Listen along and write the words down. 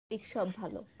সব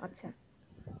ভালো। আচ্ছা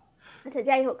আচ্ছা,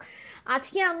 যাই হোক,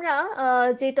 আজকে আমরা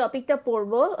যে টপিকটা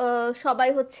পড়বো, সবাই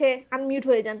হচ্ছে আনমিউট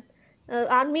হয়ে যান,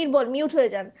 আনমিউট বল মিউট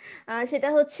হয়ে যান। সেটা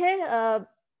হচ্ছে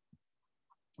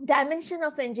ডাইমেনশন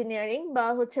অফ ইঞ্জিনিয়ারিং বা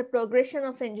হচ্ছে প্রোগ্রেশন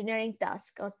অফ ইঞ্জিনিয়ারিং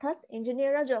টাস্ক। অর্থাৎ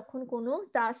ইঞ্জিনিয়াররা যখন কোনো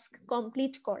টাস্ক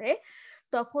কমপ্লিট করে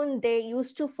তখন they use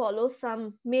to follow some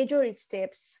major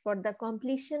steps for the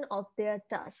completion of their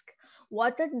task.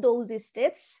 What are those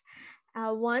steps?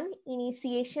 One,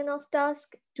 initiation of task;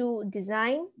 two,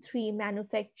 design; three,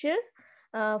 manufacture;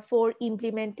 four,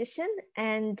 implementation;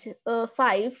 and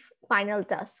five, final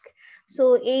task. So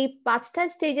এই পাঁচটা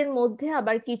স্টেজের মধ্যে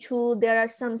আবার কিছু there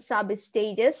are some sub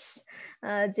stages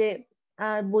যে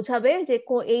বোঝাবে যে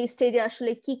এই স্টেজে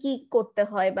আসলে কি কি করতে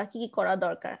হয় বা কি কি করা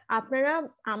দরকার। আপনারা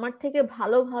আমার থেকে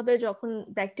ভালোভাবে যখন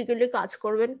প্র্যাকটিক্যালি কাজ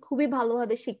করবেন খুবই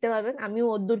ভালোভাবে শিখতে পারবেন। আমিও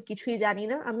অদ্দূর কিছুই জানি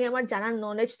না, আমি আমার জানার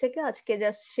নলেজ থেকে আজকে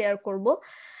জাস্ট শেয়ার করব।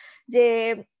 যে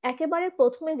একেবারে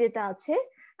প্রথমে যেটা আছে,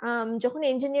 যখন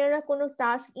ইঞ্জিনিয়াররা কোনো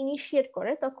টাস্ক ইনিশিয়েট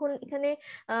করে তখন এখানে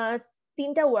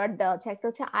তিনটা ওয়ার্ড দেওয়া আছে। একটা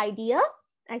হচ্ছে আইডিয়া,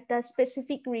 একটা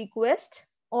specific request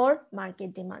or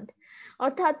market demand.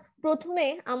 অর্থাৎ প্রথমে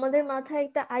আমাদের মাথায়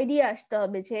একটা আইডিয়া আসতে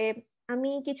হবে যে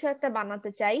আমি কিছু একটা বানাতে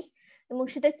চাই এবং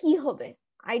সেটা কি হবে।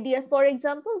 Idea, for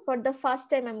example, for the first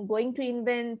time I am going to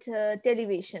invent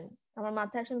television. আমার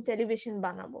মাথায় আসলে টেলিভিশন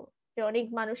বানাবো, অনেক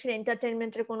মানুষের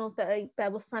এন্টারটেনমেন্টের কোনো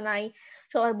ব্যবস্থা নাই,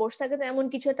 সবাই বসে থাকে, তো এমন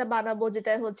কিছু একটা বানাবো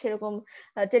যেটা হচ্ছে এরকম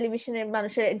টেলিভিশনের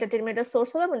মানুষের এন্টারটেনমেন্টের সোর্স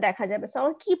হবে এবং দেখা যাবে।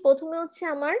 আমার কি প্রথমে হচ্ছে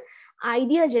আমার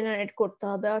আইডিয়া জেনারেট করতে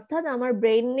হবে, অর্থাৎ আমার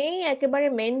ব্রেইনেই একেবারে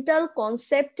মেন্টাল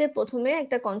কনসেপ্টে প্রথমে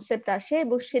একটা কনসেপ্ট আসে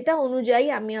এবং সেটা অনুযায়ী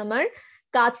আমি আমার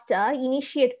কাজটা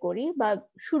ইনিশিয়েট করি বা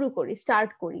শুরু করি,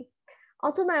 স্টার্ট করি।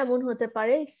 অথবা এমন হতে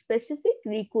পারে স্পেসিফিক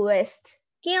রিকোয়েস্ট।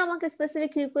 কে আমাকে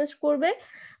স্পেসিফিক রিকোয়েস্ট করবে?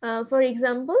 ফর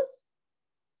এক্সাম্পল,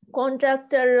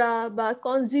 কন্ট্রাক্টররা বা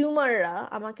কনজিউমাররা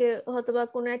আমাকে হয়তোবা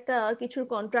কোনো একটা কিছুর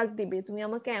কন্ট্রাক্ট দিবে, তুমি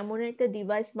আমাকে এমন একটা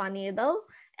ডিভাইস বানিয়ে দাও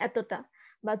এতটা,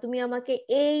 বা তুমি আমাকে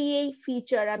এই এই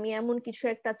ফিচার, আমি এমন কিছু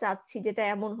একটা চাচ্ছি যেটা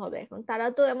এমন হবে। এখন তারা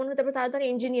তো এমন হতে পারে, তারা তো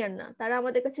ইঞ্জিনিয়ার না, তারা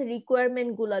আমাদের কাছে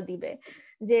রিকোয়ারমেন্ট গুলা দিবে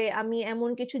যে আমি এমন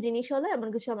কিছু জিনিস হলে এমন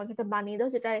কিছু আমাকে একটা বানিয়ে দাও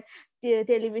যেটা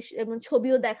টেলিভিশন এবং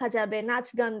ছবিও দেখা যাবে, নাচ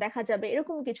গান দেখা যাবে,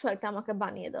 এরকম কিছু একটা আমাকে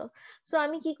বানিয়ে দাও। সো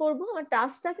আমি কি করব, আমার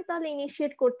টাস্কটাকে তাহলে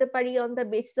ইনিশিয়েট করতে পারি on the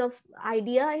basis of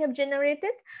idea I have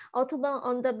generated, অথবা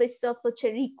অন দ্য বেসিস অফ হচ্ছে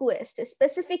রিকোয়েস্ট,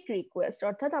 স্পেসিফিক রিকোয়েস্ট।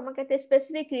 অর্থাৎ আমাকে একটা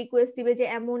স্পেসিফিক রিকোয়েস্ট দিবে যে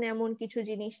এমন এমন কিছু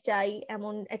জিনিস চাই,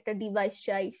 এমন একটা ডিভাইস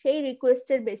চাই, সেই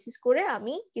রিকোয়েস্টের বেসিস করে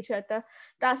আমি কিছু একটা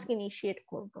টাস্ক ইনিশিয়েট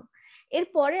করব।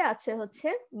 এরপরে আছে হচ্ছে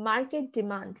market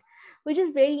demand, which is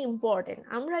very important.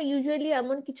 আমরা ইউজুয়ালি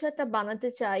এমন কিছু একটা বানাতে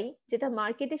চাই যেটা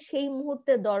মার্কেটে সেই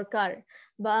মুহূর্তে দরকার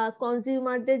বা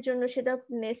কনজিউমারদের জন্য সেটা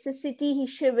নেসেসিটি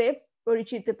হিসেবে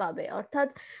পরিচিত পাবে। অর্থাৎ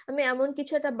আমি এমন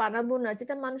কিছু একটা বানাবো না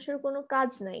যেটা মানুষের কোনো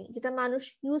কাজ নাই, যেটা মানুষ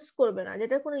ইউজ করবে না,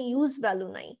 যেটার কোনো ইউজ ভ্যালু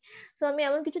নাই। সো আমি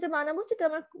এমন কিছুটা বানাবো যেটা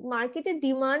আমার মার্কেটে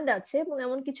ডিমান্ড আছে, এবং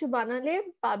এমন কিছু বানালে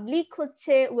পাবলিক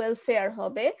হচ্ছে ওয়েলফেয়ার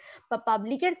হবে বা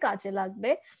পাবলিকের কাজে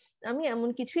লাগবে। আমি এমন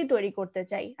কিছুই তৈরি করতে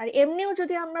চাই। আর এমনিও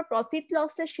যদি আমরা প্রফিট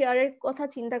লসের শেয়ারের কথা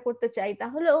চিন্তা করতে চাই,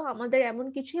 তাহলেও আমাদের এমন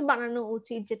কিছুই বানানো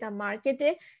উচিত যেটা মার্কেটে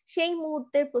সেই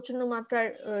মুহূর্তে প্রচন্ড মাত্রার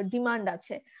ডিমান্ড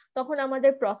আছে, তখন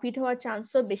আমাদের প্রফিট হওয়ার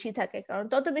চান্সও বেশি থাকে, কারণ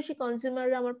তত বেশি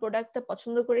কনজিউমাররা আমার প্রোডাক্টটা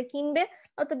পছন্দ করে কিনবে,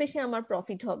 তত বেশি আমার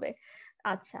প্রফিট হবে।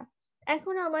 আচ্ছা,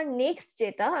 এখন আমার নেক্সট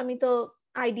যেটা, আমি তো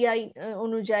আইডিয়া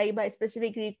অনুযায়ী বা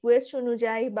স্পেসিফিক রিকোয়েস্ট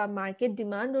অনুযায়ী বা মার্কেট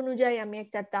ডিমান্ড অনুযায়ী আমি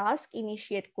একটা টাস্ক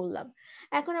ইনিশিয়েট করলাম।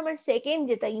 এখন আমার সেকেন্ড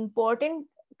যেটা ইম্পর্টেন্ট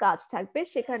কাজ থাকবে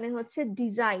সেখানে হচ্ছে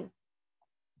ডিজাইন।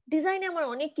 ডিজাইনে আমার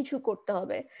অনেক কিছু করতে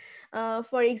হবে।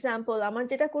 ফর এক্সাম্পল, আমার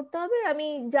যেটা করতে হবে, আমি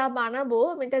যা বানাবো,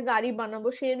 আমি একটা গাড়ি বানাবো,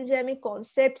 সেই অনুযায়ী আমি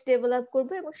কনসেপ্ট ডেভেলপ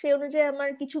করবো এবং সেই অনুযায়ী আমার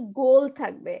কিছু গোল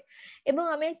থাকবে এবং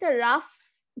আমি একটা রাফ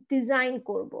ডিজাইন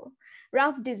করব।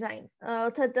 রাফ ডিজাইন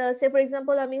অর্থাৎ সে ফর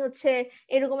এক্সাম্পল আমি হচ্ছে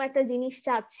এরকম একটা জিনিস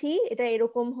চাচ্ছি, এটা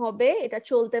এরকম হবে, এটা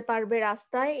চলতে পারবে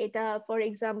রাস্তায়, এটা ফর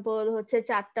এক্সাম্পল হচ্ছে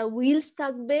 4টা হুইলস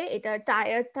থাকবে, এটা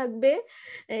টায়ার থাকবে,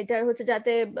 এটার হচ্ছে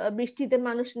যাতে বৃষ্টিতে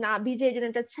মানুষ না ভিজে এই জন্য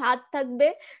একটা ছাদ থাকবে।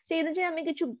 সেই অনুযায়ী আমি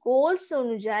কিছু গোলস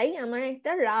অনুযায়ী আমার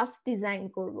একটা রাফ ডিজাইন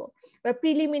করব বা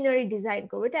প্রিলিমিনারি ডিজাইন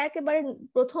করবো। এটা একেবারে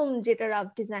প্রথম যেটা রাফ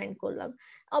ডিজাইন করলাম।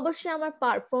 অবশ্যই আমার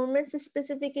পারফরমেন্স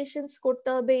স্পেসিফিকেশনস করতে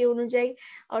হবে এই অনুযায়ী,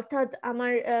 অর্থাৎ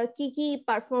আমার কি কি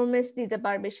পারফরমেন্স দিতে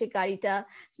পারবে সে গাড়িটা,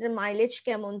 সেটার মাইলেজ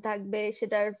কেমন থাকবে,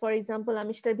 সেটার ফর এক্সাম্পল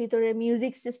আমি সেটার ভিতরে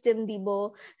মিউজিক সিস্টেম দিব,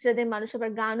 সেটাতে মানুষ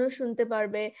আবার গানও শুনতে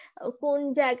পারবে, কোন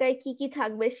জায়গায় কি কি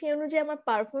থাকবে, সেই অনুযায়ী আমার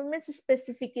পারফরমেন্স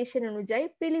স্পেসিফিকেশন অনুযায়ী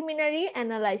প্রিলিমিনারি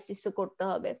অ্যানালাইসিসও করতে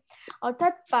হবে।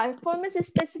 অর্থাৎ পারফরমেন্স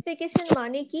স্পেসিফিকেশন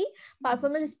মানে কি?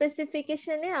 পারফরমেন্স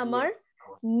স্পেসিফিকেশনে আমার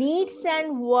needs and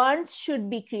wants should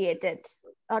be created.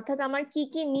 অর্থাৎ আমার কি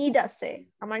কি নিড আছে,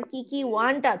 আমার কি কি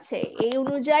ওয়ান্ট আছে, এই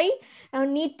অনুযায়ী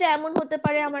নিডটা এমন হতে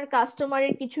পারে আমার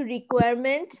কাস্টমারের কিছু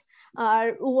রিকোয়ারমেন্ট, আর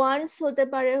ওয়ান্টস হতে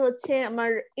পারে হচ্ছে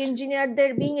আমার ইঞ্জিনিয়ারদের,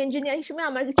 বিং ইঞ্জিনিয়ার হিসেবে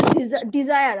আমার কিছু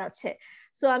ডিজায়ার আছে।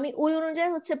 সো আমি ওই অনুযায়ী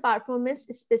হচ্ছে পারফরমেন্স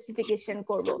স্পেসিফিকেশন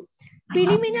করব।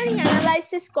 প্রিলিমিনারি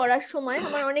অ্যানালাইসিস করার সময়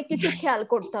আমার অনেক কিছু খেয়াল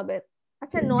করতে হবে।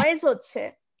 আচ্ছা, নয়েজ হচ্ছে,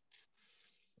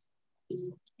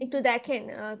 একটু দেখেন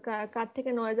কার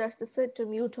থেকে নয়েজ আসতেছে, একটু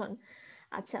মিউট হন।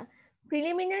 আচ্ছা,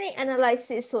 প্রিলিমিনারি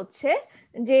অ্যানালাইসিস হচ্ছে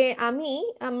যে আমি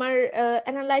আমার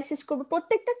অ্যানালাইসিস করব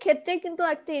প্রত্যেকটা ক্ষেত্রে, কিন্তু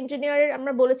একটা ইঞ্জিনিয়ারের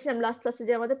আমরা বলেছিলাম লাস্ট ক্লাসে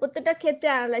যে আমাদের প্রত্যেকটা ক্ষেত্রে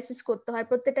অ্যানালাইসিস করতে হয়,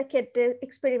 প্রত্যেকটা ক্ষেত্রে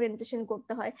এক্সপেরিমেন্টেশন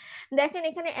করতে হয়। দেখেন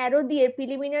এখানে অ্যারো দিয়ে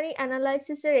প্রিলিমিনারি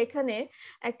অ্যানালাইসিসের এখানে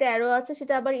একটা অ্যারো আছে,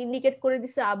 সেটা আবার ইন্ডিকেট করে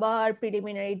দিছে আবার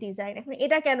প্রিলিমিনারি ডিজাইন। এখন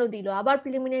এটা কেন দিল, আবার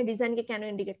প্রিলিমিনারি ডিজাইনকে কেন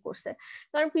ইন্ডিকেট করছে?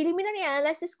 কারণ প্রিলিমিনারি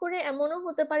অ্যানালাইসিস করে এমনও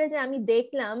হতে পারে যে আমি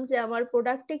দেখলাম যে আমার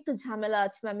প্রোডাক্টে একটু ঝামেলা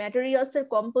আছে বা ম্যাটেরিয়ালস এর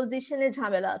কম্পোজিশনে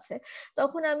ঝামেলা আছে,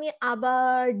 তখন আমি আবার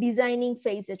ডিজাইনিং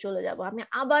ফেজে চলে যাব, আমি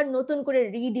আবার নতুন করে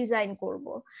রিডিজাইন করব।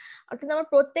 অর্থাৎ আমার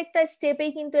প্রত্যেকটা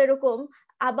স্টেপেই কিন্তু এরকম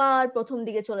আবার প্রথম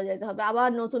দিকে চলে যেতে হবে, আবার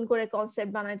নতুন করে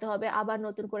কনসেপ্ট বানাইতে হবে, আবার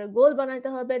নতুন করে গোল বানাইতে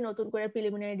হবে, নতুন করে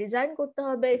প্রিলিমিনারি ডিজাইন করতে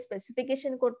হবে,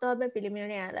 স্পেসিফিকেশন করতে হবে,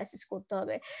 প্রিলিমিনারি অ্যানালাইসিস করতে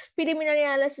হবে। প্রিলিমিনারি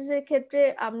অ্যানালাইসিসের ক্ষেত্রে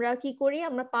আমরা কি করি,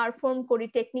 আমরা পারফর্ম করি,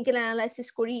 টেকনিক্যাল অ্যানালাইসিস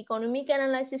করি, ইকোনমিক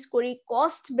অ্যানালাইসিস করি,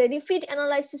 কস্ট বেনিফিট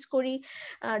অ্যানালাইসিস করি,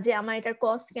 যে আমার এটার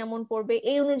কস্ট কেমন পড়বে,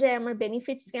 এই অনুযায়ী আমার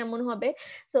বেনিফিটস কেমন হবে।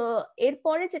 তো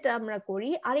এরপরে যেটা আমরা করি,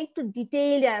 আর একটু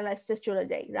ডিটেইলড অ্যানালাইসিস চলে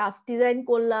যাই, রাফ ডিজাইন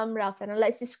করলাম, রাফ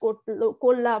অ্যানালাইসিস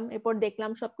করলাম, এরপর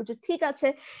দেখলাম সবকিছু ঠিক আছে,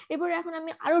 এরপর এখন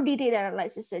আমি আরো ডিটেইল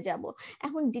অ্যানালাইসিসে যাব।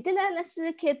 এখন ডিটেইল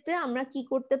অ্যানালাইসিসের ক্ষেত্রে আমরা কি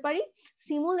করতে পারি,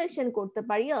 সিমুলেশন করতে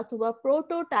পারি অথবা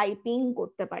প্রোটোটাইপিং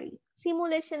করতে পারি।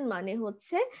 সিমুলেশন মানে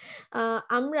হচ্ছে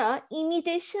আমরা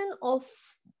ইমিটেশন অফ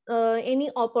এনি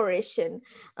অপারেশন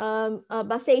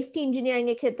বা সেফটি ইঞ্জিনিয়ারিং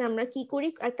এর ক্ষেত্রে আমরা কি করি,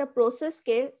 একটা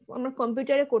প্রসেসকে আমরা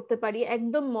কম্পিউটারে করতে পারি,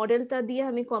 একদম মডেলটা দিয়ে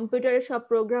আমি কম্পিউটারে সব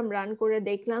প্রোগ্রাম রান করে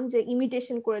দেখলাম, যে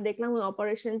ইমিটেশন করে দেখলাম ওই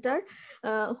অপারেশনটার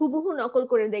হুবহু নকল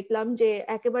করে দেখলাম যে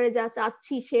একেবারে যা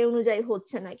চাচ্ছি সে অনুযায়ী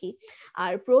হচ্ছে নাকি।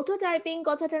 আর প্রোটোটাইপিং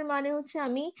কথাটার মানে হচ্ছে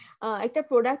আমি একটা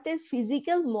প্রোডাক্টের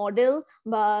ফিজিক্যাল মডেল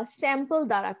বা স্যাম্পল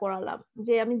দ্বারা করালাম,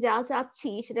 যে আমি যা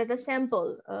চাচ্ছি সেটা একটা স্যাম্পল।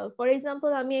 ফর এক্সাম্পল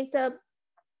আমি একটা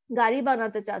গাড়ি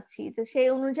বানাতে চাচ্ছি, তো সেই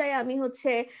অনুযায়ী আমি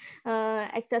হচ্ছে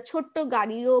একটা ছোট্ট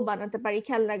গাড়িও বানাতে পারি,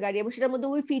 খেলনা গাড়ি, এবং সেটার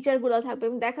মধ্যে ওই ফিচার গুলো থাকবে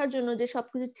এবং দেখার জন্য যে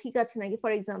সবকিছু ঠিক আছে নাকি,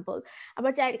 ফর এক্সাম্পল।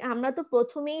 আবার আমরা তো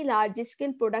প্রথমেই লার্জ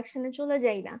স্কেল প্রোডাকশনে চলে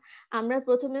যাই না, আমরা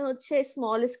প্রথমে হচ্ছে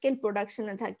স্মল স্কেল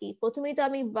প্রোডাকশনে থাকি। প্রথমেই তো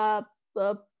আমি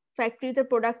ফ্যাক্টরিতে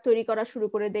প্রোডাক্ট তৈরি করা শুরু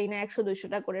করে দেই না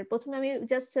 100-200টা করে, প্রথমে আমি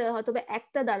জাস্ট হয়তো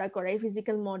একটা দাঁড়া করাই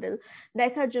ফিজিক্যাল মডেল,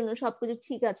 দেখার জন্য সবকিছু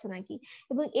ঠিক আছে নাকি।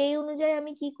 এবং এই অনুযায়ী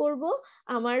আমি কি করব,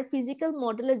 আমার ফিজিক্যাল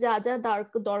মডেলে যা যা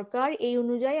দরকার এই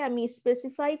অনুযায়ী আমি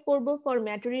স্পেসিফাই করব ফর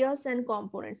ম্যাটেরিয়ালস এন্ড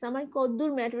কম্পোনেন্টস, আমার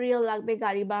কতদূর ম্যাটেরিয়াল লাগবে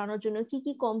গাড়ি বানানোর জন্য, কি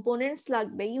কি কম্পোনেন্টস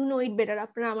লাগবে, ইউ নো ইট বেটার,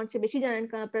 আপনারা আমার চেয়ে বেশি জানেন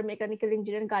কারণ আপনারা মেকানিক্যাল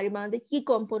ইঞ্জিনিয়ার, গাড়ি বানাতে কি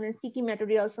কম্পোনেন্ট কি কি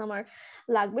ম্যাটেরিয়ালস আমার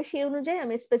লাগবে সেই অনুযায়ী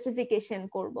আমি স্পেসিফিকেশন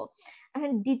করব।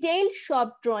 এখন ডিটেইল শপ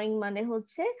ড্রয়িং মানে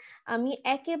হচ্ছে আমি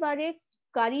একেবারে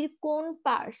গাড়ির কোন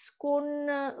পার্টস,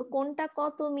 কোনটা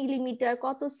কত মিলিমিটার,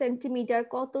 কত সেন্টিমিটার,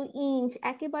 কত ইঞ্চ,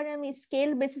 একেবারে আমি স্কেল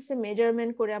বেসিসে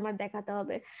মেজারমেন্ট করে আমার দেখাতে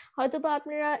হবে। হয়তোবা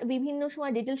আপনারা বিভিন্ন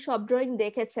সময় ডিটেইল শপ ড্রয়িং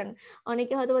দেখেছেন,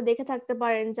 অনেকে হয়তোবা দেখে থাকতে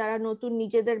পারেন যারা নতুন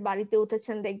নিজেদের বাড়িতে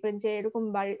উঠেছেন, দেখবেন যে এরকম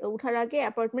বাড়ি ওঠার আগে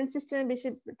অ্যাপার্টমেন্ট সিস্টেমে বেশি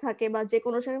থাকে বা যে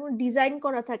কোনো সময় ডিজাইন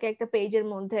করা থাকে একটা পেজের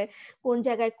মধ্যে, কোন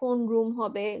জায়গায় কোন রুম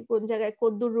হবে, কোন জায়গায়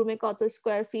কতদূর রুমে কত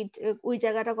স্কোয়ার ফিট, ওই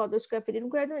জায়গাটা কত স্কোয়ার ফিট, এরকম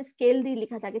করে একদম স্কেল দিয়ে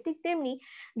লেখা থাকে। ঠিক তেমনি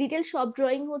ডিটেল শপ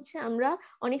ড্রয়িং হচ্ছে আমরা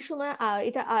অনেক সময়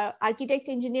এটা আর্কিটেক্ট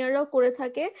ইঞ্জিনিয়াররাও করে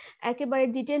থাকে, একেবারে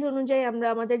ডিটেল অনুযায়ী আমরা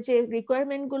আমাদের যে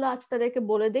রিকোয়ারমেন্ট গুলো আছে তাদেরকে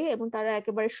বলে দেই এবং তারা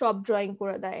একেবারে শপ ড্রয়িং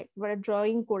করে দেয়, একেবারে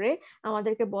ড্রয়িং করে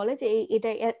আমাদেরকে বলে যে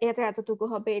এটা এটা এতটুকু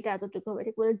হবে, এটা এতটুকু হবে,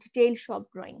 এটা বলে ডিটেইল শপ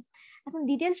ড্রয়িং। এখন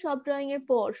ডিটেল শপ ড্রয়িং এর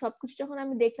পর সবকিছু যখন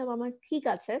আমি দেখলাম আমার ঠিক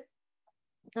আছে,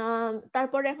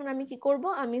 তারপরে এখন আমি কি করব,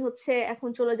 আমি হচ্ছে এখন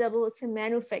চলে যাব হচ্ছে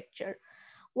manufacture.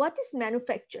 What is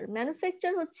manufacture?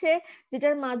 Manufacture হচ্ছে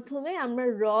যেটার মাধ্যমে আমরা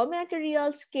র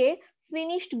ম্যাটেরিয়ালস কে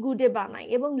ফিনিশড গুডে বানাই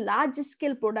এবং লার্জ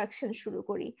স্কেল প্রোডাকশন শুরু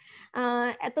করি।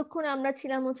 এতক্ষণ আমরা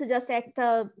ছিলাম হচ্ছে জাস্ট একটা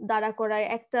দাঁড়া করায়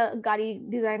একটা গাড়ির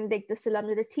ডিজাইন দেখতেছিলাম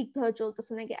যেটা ঠিকভাবে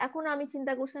চলতেছে নাকি, এখন আমি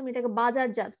চিন্তা করছি আমি এটাকে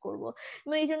বাজারজাত করব,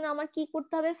 এবং এই জন্য আমার কি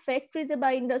করতে হবে, ফ্যাক্টরিতে বা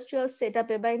ইন্ডাস্ট্রিয়াল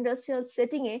সেটআপে বা ইন্ডাস্ট্রিয়াল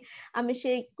সেটিং এ আমি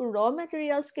সেই র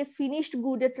ম্যাটেরিয়ালস কে ফিনিশড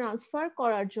গুডে ট্রান্সফার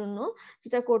করার জন্য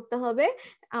যেটা করতে হবে,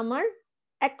 আমার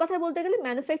এক কথা বলতে গেলে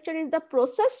ম্যানুফ্যাকচার ইজ দ্য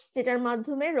প্রসেস যেটার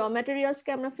মাধ্যমে র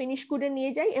ম্যাটেরিয়ালসকে আমরা ফিনিশ গুডে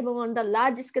নিয়ে যাই এবং on the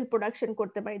large scale production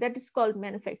করতে পারি, দ্যাট ইজ কল্ড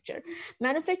ম্যানুফ্যাকচার।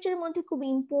 ম্যানুফ্যাকচারের মধ্যে খুব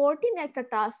ইম্পর্টেন্ট একটা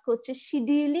টাস্ক হচ্ছে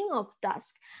শিডিউলিং অফ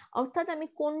টাস্ক, অর্থাৎ আমি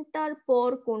কোনটার পর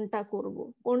কোনটা করব,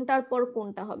 কোনটার পর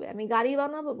কোনটা হবে। আমি গাড়ি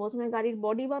বানাবো, প্রথমে গাড়ির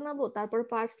বডি বানাবো, তারপর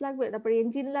পার্টস লাগবে, তারপর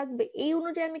ইঞ্জিন লাগবে, এই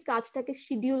অনুযায়ী আমি কাজটাকে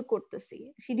শিডিউল করতেছি,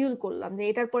 শিডিউল করলাম যে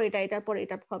এটার পর এটা, এটার পর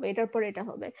এটা হবে, এটার পর এটা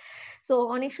হবে। সো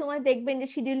অনেক সময় দেখবেন যে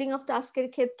শিডিউলিং অফ টাস্কের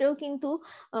ক্ষেত্রেও কিন্তু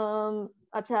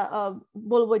আচ্ছা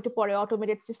বলবো একটু পরে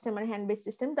অটোমেটেড সিস্টেম আর হ্যান্ড বেসড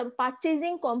সিস্টেম। তারপর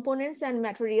পারচেজিং কম্পোনেন্টস এন্ড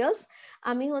ম্যাটেরিয়ালস,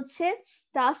 আমি হচ্ছে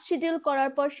টাস্ক শিডিউল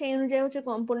করার পর সেই অনুযায়ী হচ্ছে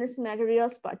কম্পোনেন্টস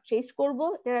ম্যাটেরিয়ালস পারচেজ করব,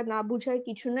 এটা না বুঝার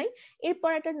কিছু নাই। এরপর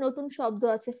একটা নতুন শব্দ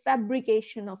আছে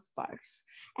ফ্যাব্রিকেশন অফ পার্টস।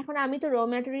 এখন আমি তো র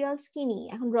ম্যাটেরিয়ালস কিনি,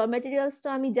 এখন র ম্যাটেরিয়ালস তো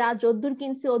আমি যা যদ্দূর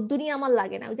কিনছি অদ্দূরই আমার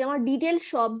লাগে না, ওই আমার ডিটেল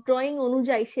সব ড্রয়িং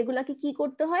অনুযায়ী সেগুলাকে কি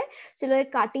করতে হয়, সেগুলোকে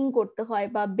কাটিং করতে হয়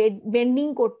বা বেন্ডিং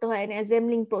করতে হয়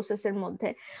অ্যাসেম্বলিং প্রসেসের মধ্যে।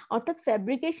 অর্থাৎ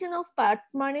ফ্যাব্রিকেশন অফ পার্ট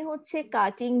মানে হচ্ছে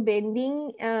cutting, bending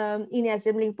in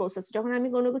assembling process. যখন আমি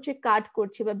কোনো কিছু কাট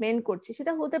করছি বা বেন্ড করছি,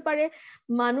 সেটা হতে পারে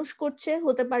মানুষ করছে,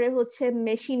 হতে পারে হচ্ছে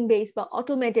মেশিন বেস বা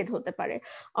অটোমেটেড হতে পারে।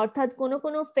 অর্থাৎ কোনো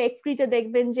কোনো ফ্যাক্টরিতে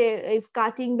দেখবেন যে এই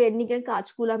কাটিং বেন্ডিং এর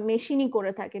কাজগুলা মেশিনই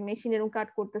করে থাকে, মেশিন এরকম কাট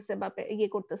করতেছে বা ইয়ে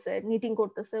করতেছে, নিটিং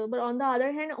করতেছে। But on the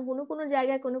other hand কোনো কোনো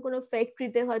জায়গায় কোনো কোনো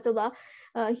ফ্যাক্টরিতে হয়তো বা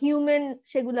হিউম্যান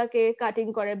সেগুলাকে কাটিং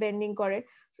করে, বেন্ডিং করে।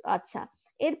 আচ্ছা,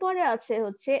 এরপরে আছে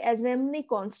হচ্ছে অ্যাসেম্বলি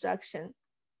কনস্ট্রাকশন।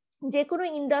 যে কোনো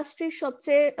ইন্ডাস্ট্রির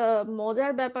সবচেয়ে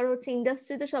মজার ব্যাপার হচ্ছে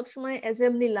ইন্ডাস্ট্রিতে সবসময়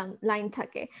অ্যাসেম্বলি লাইন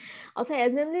থাকে। অর্থাৎ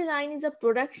assembly line is a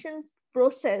production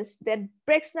process that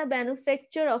breaks the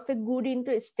manufacture of a good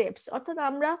into steps। অর্থাৎ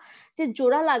আমরা যে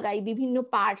জোড়া লাগাই বিভিন্ন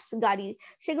পার্টস গাড়ির,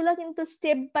 সেগুলো কিন্তু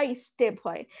স্টেপ বাই স্টেপ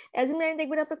হয়। অ্যাসেম্বলি লাইন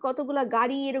দেখবেন আপনার কতগুলা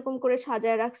গাড়ি এরকম করে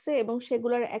সাজায় রাখছে এবং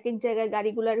সেগুলোর এক এক জায়গায়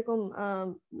গাড়িগুলো এরকম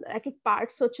এক এক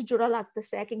পার্টস হচ্ছে জোড়া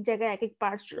লাগতেছে, এক এক জায়গায় এক এক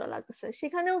পার্টস জোড়া লাগতেছে।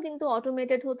 সেখানেও কিন্তু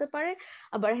অটোমেটেড হতে পারে,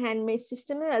 আবার হ্যান্ড বেসড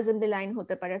সিস্টেমে অ্যাসেম্বলি লাইন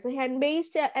হতে পারে। তো হ্যান্ড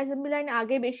বেসড অ্যাসেম্বলি লাইন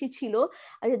আগে বেশি ছিল,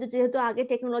 আর যেহেতু আগে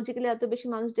টেকনোলজিক্যালি এত বেশি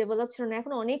মানুষ ডেভেলপ ছিল না,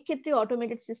 এখন অনেক ক্ষেত্রে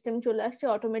অটোমেটেড সিস্টেম চলে আসছে,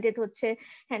 অটোমেটেড হচ্ছে,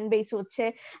 হ্যান্ড বেস হচ্ছে,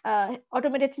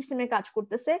 অটোমেটেড সিস্টেমে কাজ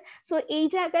করতেছে। সো এই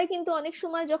জায়গায় কিন্তু অনেক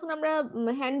সময় যখন আমরা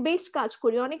হ্যান্ড বেসড কাজ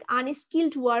করি, অনেক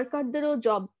আনস্কিলড ওয়ার্কারদেরও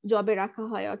জবে রাখা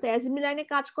হয়। অর্থাৎ অ্যাসেম্বলি লাইনে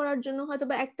কাজ করার জন্য হয়তো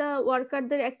বা একটা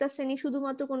ওয়ার্কারদের একটা শ্রেণী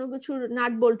শুধুমাত্র কোনো কিছুর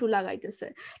নাট বল্টু লাগাইতেছে,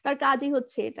 তার কাজই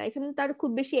হচ্ছে এটা, এখানে তার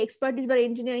খুব বেশি এক্সপার্টিস বা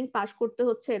ইঞ্জিনিয়ারিং পাস করতে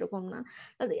হচ্ছে এরকম না।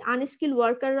 আনস্কিল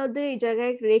ওয়ার্কারদের এই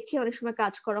জায়গায় রেখে অনেক সময়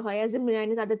কাজ করা হয়, অ্যাসেম্বলি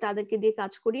লাইনে তাদেরকে দিয়ে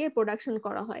কাজ করিয়ে প্রোডাকশন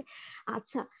করা হয়।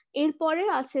 আচ্ছা, এরপরে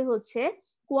আছে হচ্ছে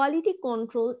quality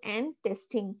control and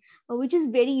testing, which is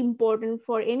very important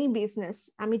for any business.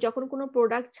 আমি যখন কোনো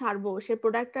প্রোডাক্ট ছাড়বো, সে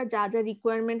প্রোডাক্টটা যা যা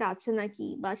রিকোয়ারমেন্ট আছে নাকি,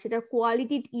 বা সেটার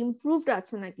কোয়ালিটি ইমপ্রুভড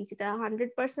আছে নাকি, সেটা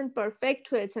 100% পারফেক্ট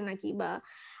হয়েছে নাকি, বা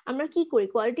আমরা কি করি,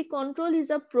 quality control is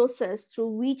a process through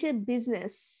which A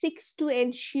business six to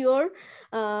ensure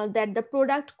that the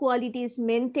product quality is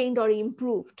maintained or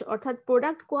improved. অর্থাৎ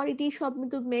প্রোডাক্ট কোয়ালিটি সব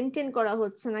কিন্তু মেনটেন করা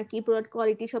হচ্ছে নাকি, প্রোডাক্ট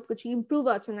কোয়ালিটি সবকিছু ইমপ্রুভ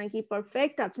আছে নাকি,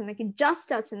 পারফেক্ট আছে নাকি, জাস্ট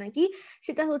আছে নাকি,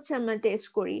 সেটা হচ্ছে আমরা টেস্ট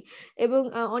করি। এবং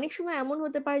অনেক সময় এমন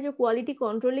হতে পারে যে কোয়ালিটি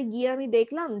কন্ট্রোলে গিয়ে আমি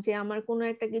দেখলাম যে আমার কোনো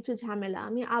একটা কিছু ঝামেলা,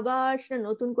 আমি আবার সেটা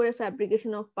নতুন করে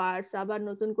ফ্যাব্রিকেশন অফ পার্টস, আবার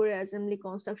নতুন করে অ্যাসেম্বলি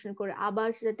কনস্ট্রাকশন করে আবার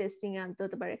সেটা টেস্টিং এ আনতে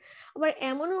হতে পারে। আবার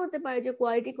এমনও হতে পারে যে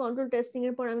কোয়ালিটি কন্ট্রোল টেস্টিং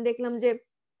এর পর আমি দেখলাম যে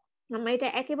আমার এটা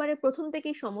একেবারে প্রথম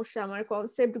থেকেই সমস্যা, আমার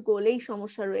কনসেপ্ট গোলেই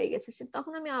সমস্যা রয়ে গেছে,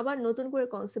 তখন আমি আবার নতুন করে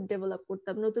কনসেপ্ট ডেভেলপ করতে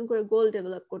হবে, নতুন করে গোল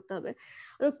ডেভেলপ করতে হবে।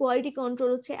 কোয়ালিটি কন্ট্রোল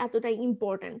হচ্ছে এতটাই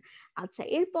ইম্পর্টেন্ট। আচ্ছা,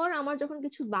 এরপর আমার যখন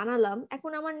কিছু বানালাম,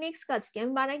 এখন আমার নেক্সট কাজ কি,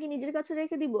 আমি বানাই কি নিজের কাছে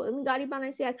রেখে দিব? আমি গাড়ি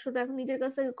বানাইছি 100টা, এখন নিজের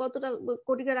কাছে কতটা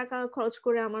কোটি টাকা খরচ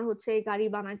করে আমার হচ্ছে এই গাড়ি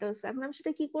বানাইতে হচ্ছে, এখন আমি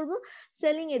সেটা কি করব,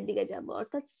 সেলিং এর দিকে যাব।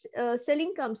 অর্থাৎ সেলিং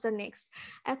কামস দ্য নেক্সট।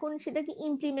 এখন সেটা কি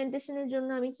ইমপ্লিমেন্টেশনের জন্য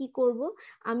আমি কি করব,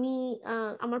 আমি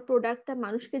আমার প্রোডাক্টটা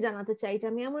মানুষকে জানাতে চাই যে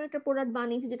আমি এমন একটা প্রোডাক্ট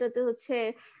বানিয়েছি যেটাতে হচ্ছে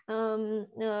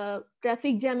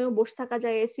ট্রাফিক জ্যামেও বসে থাকা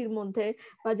যায় এসির মধ্যে,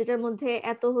 বা যেটার মধ্যে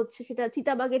এত হচ্ছে সেটা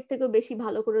চিতাবাঘের থেকেও বেশি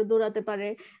ভালো করে দৌড়াতে পারে।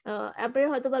 আপনি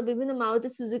হয়তো বা বিভিন্ন মারুতি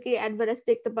সুজুকির অ্যাডভার্টাইজ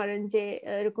দেখতে পারেন যে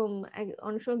এরকম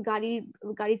অনেক সময়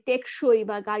গাড়ি টেকসই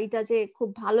বা গাড়িটা যে খুব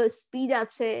ভালো স্পিড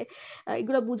আছে,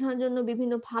 এগুলো বোঝানোর জন্য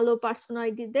বিভিন্ন ভালো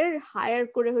পার্সোনালিটিদের হায়ার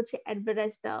করে হচ্ছে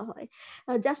অ্যাডভার্টাইজ দেওয়া হয়,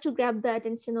 just two grab the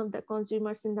attention of the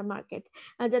consumers in the market,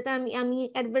 যাতে আমি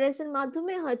অ্যাডভার্টাইজের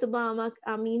মাধ্যমে হয়তো বা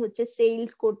আমি হচ্ছে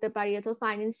সেলস করতে পারি অথবা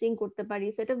ফাইন্যান্সিং করতে পারি।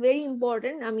 সো এটা ভেরি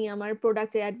ইম্পর্টেন্ট, আমি আমার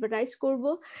প্রোডাক্টে অ্যাডভার্টাইজ করব।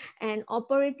 And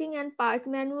operating and part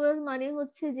manual মানে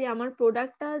হচ্ছে যে আমার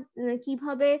প্রোডাক্টটা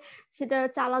কিভাবে সেটা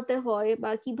চালাতে হয়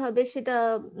বা কিভাবে সেটা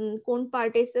কোন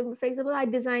পার্টে, for example I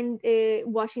design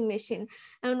washing machine,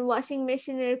 এখন ওয়াশিং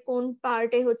মেশিনের কোন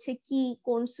পার্টে হচ্ছে কি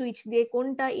কোন সুইচ দিয়ে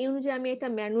কোনটা, এই অনুযায়ী আমি একটা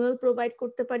ম্যানুয়াল প্রোভাইড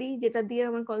করতে পারি যেটা দিয়ে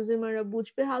আমার কনজিউমাররা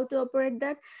বুঝবে how to operate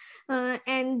that.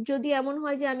 And যদি এমন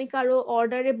হয় যে আমি কারো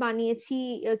অর্ডারে বানিয়েছি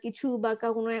কিছু বা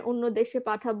কোনো অন্য দেশে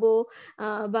পাঠাবো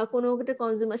বা কোনো একটা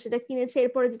কনজিউমার সেটা কিনেছে,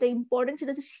 এরপরে যেটা ইম্পর্টেন্ট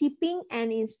সেটা হচ্ছে শিপিং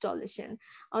অ্যান্ড ইনস্টলেশন,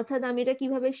 অর্থাৎ আমি এটা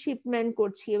কিভাবে শিপমেন্ট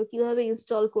করছি এবং কিভাবে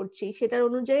ইনস্টল করছি সেটার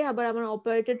অনুযায়ী আবার আমার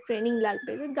অপারেটর ট্রেনিং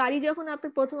লাগবে। গাড়ি যখন আপনি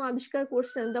প্রথম আবিষ্কার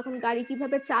করছেন তখন গাড়ি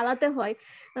কিভাবে চালাতে হয়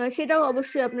সেটাও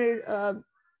অবশ্যই আপনার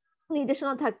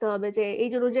নির্দেশনা থাকতে হবে যে এই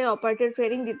অনুযায়ী অপারেটর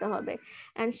ট্রেনিং দিতে হবে।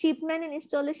 And shipment and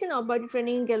installation operator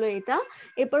training গেল এটা।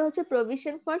 এরপর হচ্ছে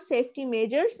provision for safety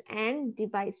measures and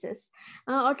devices,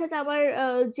 অর্থাৎ আমার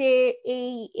যে এই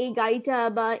এই গাড়িটা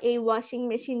বা এই ওয়াশিং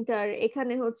মেশিনটার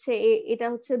এখানে হচ্ছে এটা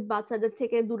হচ্ছে বাচ্চাদের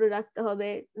থেকে দূরে রাখতে হবে,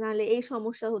 নাহলে এই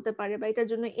সমস্যা হতে পারে, বা এটার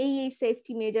জন্য এই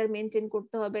সেফটি মেজার মেনটেন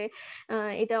করতে হবে।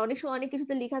 এটা অনেক সময় অনেক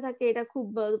কিছুতে লেখা থাকে, এটা খুব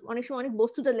অনেক সময় অনেক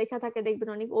বস্তুতে লেখা থাকে দেখবেন,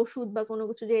 অনেক ওষুধ বা কোনো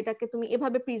কিছু যে এটাকে তুমি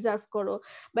এভাবে প্রিজার্ভ করো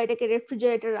বা এটাকে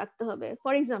রেফ্রিজারেটর রাখতে হবে।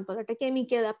 ফর এক্সাম্পল একটা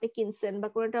কেমিক্যাল আপনি কিনছেন বা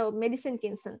কোনো একটা মেডিসিন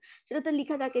কিনছেন, সেটাতে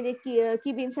লেখা থাকে যে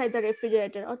কিপ ইনসাইড দ্য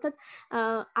রেফ্রিজারেটর, অর্থাৎ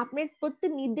আপনার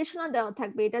প্রত্যেক নির্দেশনা দেওয়া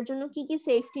থাকবে এটার জন্য কি কি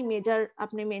সেফটি মেজার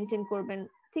আপনি মেনটেন করবেন।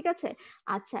 ঠিক আছে,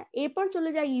 আচ্ছা এরপর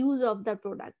চলে যায় ইউজ অফ দ্য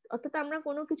প্রোডাক্ট, অর্থাৎ আমরা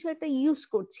কোনো কিছু একটা ইউজ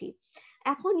করছি,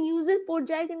 এখন ইউজের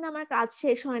পর্যায়ে কিন্তু আমার কাজ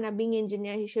শেষ হয় না বিং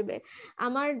ইঞ্জিনিয়ার হিসেবে,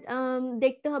 আমার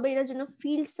দেখতে হবে এটার জন্য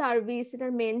ফিল্ড সার্ভিস,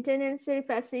 এটার মেনটেনেন্সের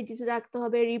ফ্যাসিলিটিস রাখতে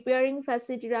হবে, রিপেয়ারিং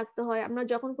ফ্যাসিলিটি রাখতে হয়। আমরা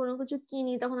যখন কোনো কিছু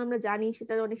কিনি তখন আমরা জানি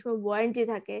সেটার অনেক সময় ওয়ারেন্টি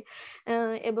থাকে,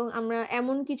 এবং আমরা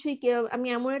এমন কিছুই আমি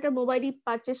এমন একটা মোবাইলই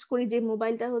পারচেস করি যে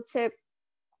মোবাইলটা হচ্ছে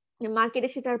মার্কেটে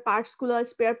সেটার পার্টস গুলো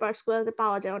স্পেয়ার পার্টস গুলোতে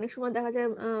পাওয়া যায়, অনেক সময় দেখা যায়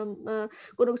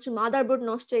কোনো কিছু মাদারবোর্ড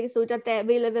নষ্ট হয়ে গেছে ওইটাতে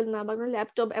অ্যাভেলেবেল না, বা কোনো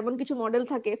ল্যাপটপ এমন কিছু মডেল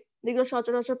থাকে যেগুলো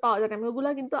সচরাচর পাওয়া যায় না, ওগুলো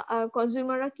কিন্তু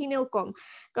কনজিউমাররা কিনেও কম,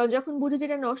 কারণ যখন বুঝে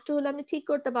যেটা নষ্ট হলে আমি ঠিক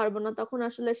করতে পারবো না তখন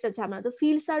আসলে সেটা ঝামেলা। তো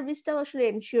ফিল্ড সার্ভিসটাও আসলে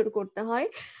এনশিওর করতে হয়।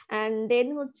 অ্যান্ড দেন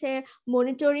হচ্ছে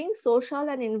monitoring social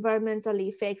and environmental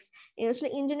effects, আসলে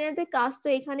ইঞ্জিনিয়ারদের কাজ তো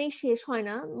এখানেই শেষ হয়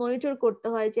না, মনিটর করতে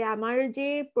হয় যে আমার যে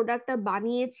প্রোডাক্টটা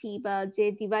বানিয়েছি বা যে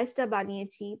ডিভাইসটা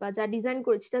বানিয়েছি বা যা ডিজাইন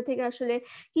করেছি সেটা থেকে আসলে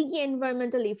কি কি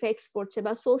এনভায়রনমেন্টাল ইফেক্টস পড়ছে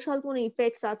বা সোশ্যাল কোনো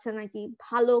ইফেক্টস আছে নাকি,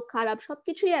 ভালো খারাপ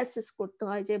সবকিছুই অ্যাসেস করতে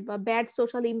হয় যে বা ব্যাড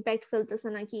সোশ্যাল ইম্প্যাক্ট ফেলতেছে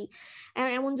নাকি।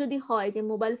 এমন যদি হয় যে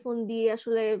মোবাইল ফোন দিয়ে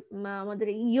আসলে আমাদের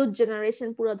ইয়ুথ জেনারেশন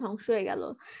পুরো ধ্বংস হয়ে গেল,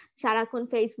 সারাক্ষণ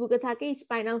ফেসবুকে থাকে,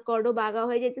 স্পাইনাল কর্ডও বাঁকা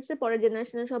হয়ে যেতেছে, পরের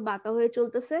জেনারেশনে সব বাঁকা হয়ে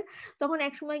চলতেছে, তখন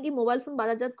একসময় কি মোবাইল ফোন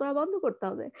বাজারজাত করা বন্ধ করতে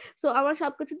হবে। সো আমার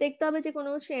সবকিছু দেখতে হবে যে কোনো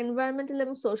কিছু এনভায়রনমেন্টাল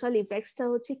এবং সোশ্যাল ইফেক্টসটা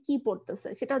হচ্ছে কি পড়তেছে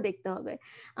সেটাও দেখতে হবে।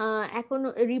 এখন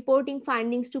রিপোর্টিং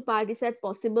ফাইন্ডিংস টু পার্টিস এট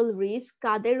পসিবল রিস্ক,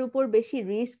 কাদের উপর বেশি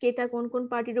রিস্ক, এটা কোন কোন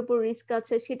পার্টির উপর রিস্ক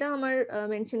আছে সেটা আমার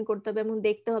মেনশন করতে হবে এবং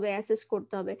দেখতে হবে, অ্যাসেস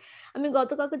করতে হবে। আমি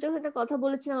গতকালকে যখন একটা কথা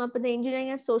বলেছিলাম আপনাদের ইঞ্জিনিয়ারিং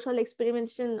এর সোশ্যাল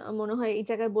এক্সপেরিমেন্টেশন, মনে হয় এই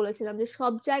জায়গায় বলেছিলাম যে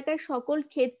সব জায়গায় সকল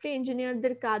ক্ষেত্রে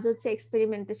ইঞ্জিনিয়ারদের কাজ হচ্ছে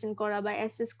এক্সপেরিমেন্টেশন করা বা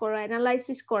অ্যাসেস করা,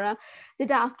 অ্যানালাইসিস করা,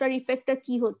 যেটা আফটার ইফেক্টটা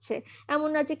কি হচ্ছে। এমন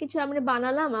না যে কিছু আমরা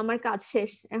বানালাম আমার কাজ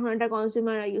শেষ, এখন এটা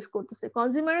কনজিউমাররা ইউজ করতেছে,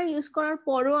 কনজিউমাররা ইউজ করার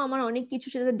পরেও আমার অনেক কিছু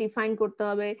সেটা ডিফাইন করতে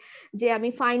হবে, যে আমি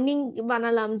ফাইন্ডিং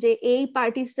বানালাম যে এই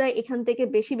পার্টিসরা এখান থেকে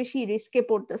বেশি বেশি রিস্কে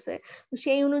পড়তেছে, তো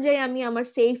সেই অনুযায়ী আমি আমার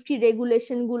সেফটি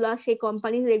রেগুলেশন গুলা, সেই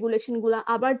কোম্পানির রেগুলেশন গুলা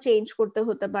আবার চেঞ্জ করতে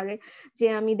হতে পারে, যে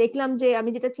আমি দেখলাম যে আমি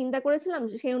যেটা চিন্তা করেছিলাম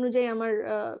সেই অনুযায়ী আমার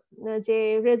যে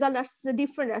রেজাল্ট আসতেছে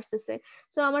ডিফারেন্ট আসতেছে,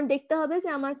 সো আমার দেখতে হবে যে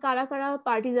আমার কারা কারা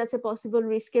পার্টিজ আছে পসিবল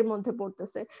রিস্কের মধ্যে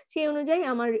পড়তেছে, সেই অনুযায়ী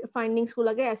আমার ফাইন্ডিংস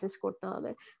গুলাকে অ্যাসেস করতে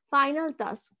হবে। ফাইনাল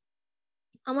টাস্ক,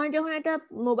 আমার যখন একটা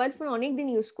মোবাইল ফোন অনেকদিন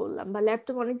ইউজ করলাম বা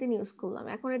ল্যাপটপ অনেকদিন ইউজ করলাম,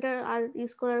 এখন এটা আর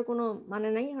ইউজ করার কোনো মানে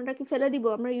নাই, ওটাকে ফেলে দিব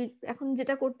আমরা, এখন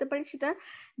যেটা করতে পারি সেটা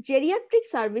জেরিয়াট্রিক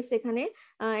সার্ভিস। এখানে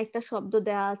একটা শব্দ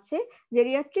দেয়া আছে,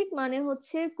 জেরিয়াট্রিক মানে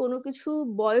হচ্ছে কোনো কিছু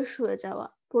বয়স হয়ে যাওয়া,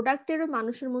 প্রোডাক্টেরও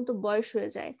মানুষের মতো বয়স হয়ে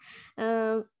যায়।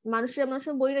 মানুষের, আমরা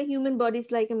সময় বলি না human body is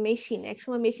like a machine,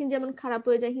 একসময় মেশিন যেমন খারাপ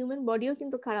হয়ে যায় হিউম্যান বডিও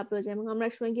কিন্তু খারাপ হয়ে যায় এবং আমরা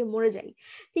একসময় গিয়ে মরে যাই,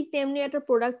 ঠিক তেমনি একটা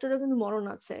প্রোডাক্টেরও কিন্তু মরণ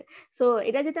আছে। সো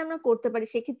এটা যেটা আমরা করতে পারি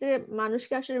সেক্ষেত্রে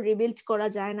মানুষকে আসলে রিবিল্ড করা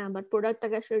যায় না, বাট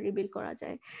প্রোডাক্টটাকে আসলে রিবিল্ড করা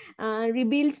যায়।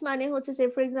 রিবিল্ড মানে হচ্ছে সে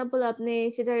ফর এক্সাম্পল আপনি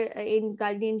সেটা এই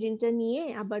গাড়ির ইঞ্জিনটা নিয়ে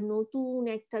আবার নতুন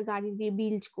একটা গাড়ি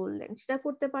রিবিল্ড করলেন, সেটা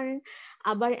করতে পারেন।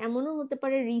 আবার এমনও হতে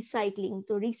পারে রিসাইক্লিং,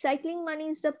 তো রিসাইক্লিং মানে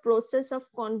is the process of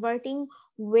converting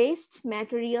waste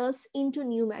materials into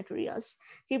new materials.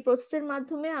 এই প্রসেসের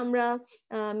মাধ্যমে আমরা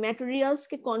ম্যাটেরিয়ালস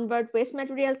কে কনভার্ট, ওয়েস্ট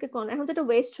ম্যাটেরিয়াল কে এখন তো এটা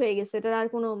ওয়েস্ট হয়ে গেছে, এটার আর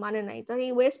কোনো মানে নাই, তো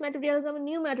এই ওয়েস্ট ম্যাটেরিয়ালকে আমরা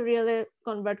নিউ ম্যাটেরিয়ালে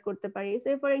কনভার্ট করতে পারি।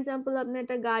 সে ফর এক্সাম্পল আপনি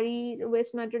একটা গাড়ির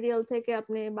ওয়েস্ট ম্যাটেরিয়াল থেকে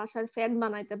আপনি বাসার ফ্যান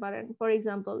বানাইতে পারেন ফর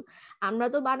এক্সাম্পল। আমরা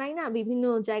তো বানাই না, বিভিন্ন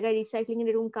জায়গায় রিসাইক্লিং এর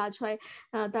এরকম কাজ হয়।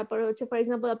 তারপরে হচ্ছে ফর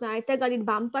এক্সাম্পল আপনি আরেকটা গাড়ির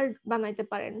বাম্পার বানাইতে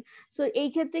পারেন। সো এই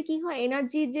ক্ষেত্রে কি হয়,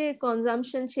 এনার্জির যে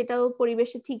কনজাম্পশন সেটাও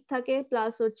পরিবেশে ঠিক থাকে,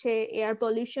 প্লাস হচ্ছে এয়ার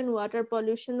পলিউশন, ওয়াটার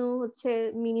পলিউশনও হচ্ছে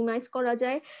মিনিমাইজ করা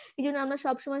যায়। এই জন্য আমরা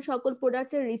সবসময় সকল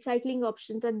প্রোডাক্টের রিসাইক্লিং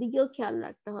অপশনটার দিকেও খেয়াল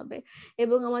রাখতে হবে।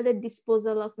 এবং আমাদের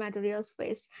ডিসপোজাল অফ ম্যাটেরিয়ালস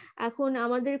ওয়েস্ট, এখন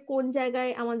আমাদের কোন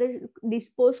জায়গায় আমাদের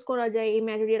ডিসপোজ করা যায় এই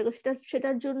ম্যাটেরিয়াল,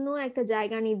 সেটার জন্য একটা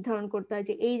জায়গা নির্ধারণ করতে হয়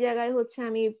যে এই জায়গায় হচ্ছে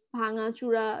আমি ভাঙা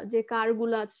চূড়া যে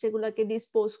কারগুলো আছে সেগুলোকে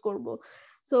ডিসপোজ করব।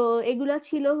 সো এগুলা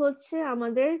ছিল হচ্ছে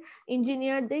আমাদের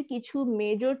ইঞ্জিনিয়ারদের কিছু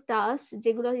মেজর টাস্ক,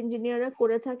 যেগুলো ইঞ্জিনিয়াররা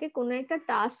করে থাকে কোনো একটা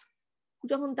টাস্ক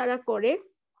যখন তারা করে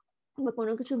বা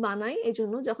কোনো কিছু বানায়। এই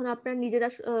জন্য যখন আপনারা নিজেরা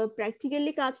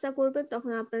প্র্যাকটিক্যালি কাজটা করবেন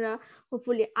তখন আপনারা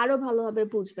হোপফুলি আরো ভালোভাবে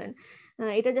বুঝবেন।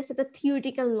 এটা জাস্ট একটা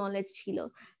থিওরিটিক্যাল নলেজ ছিল।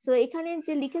 সো এখানে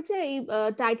যে লিখেছে এই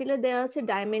টাইটেলে দেওয়া আছে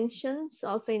ডাইমেনশনস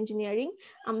অফ ইঞ্জিনিয়ারিং।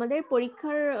 আমাদের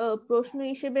পরীক্ষার প্রশ্ন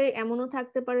হিসেবে এমনও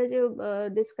থাকতে পারে যে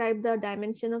describe the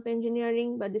dimension of engineering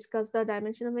বা discuss the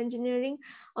dimension of engineering,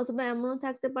 অথবা এমনও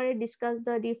থাকতে পারে discuss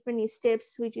the different steps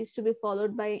which is two be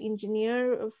followed by engineer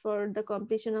for the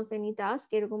completion of any task,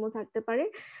 এরকমও থাকতে পারে।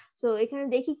 সো এখানে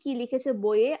দেখি কি লিখেছে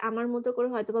বইয়ে, আমার মতো করে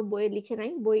হয়তোবা বইয়ে লিখে নাই,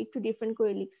 বই একটু ডিফারেন্ট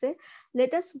করে লিখছে।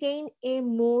 Let us gain a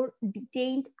more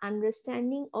detailed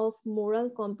understanding of moral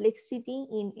complexity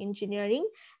in engineering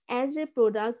as a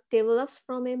product develops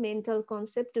from a mental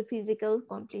concept to physical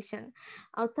completion.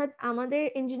 অর্থাৎ আমাদের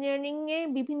ইঞ্জিনিয়ারিং এ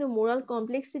বিভিন্ন মোরাল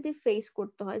কমপ্লেক্সিটি ফেস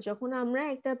করতে হয় যখন আমরা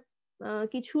একটা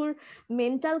কিছুর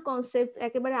মেন্টাল কনসেপ্ট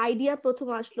একেবারে আইডিয়া প্রথম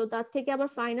আসলো, তার থেকে আবার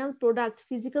ফাইনাল প্রোডাক্ট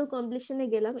ফিজিক্যাল কমপ্লিশনে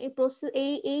গেলাম, এই প্রসেস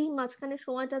এই মাঝখানে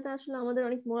সময়টাতে আসলে আমাদের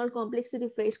অনেক মোরাল কমপ্লেক্সিটি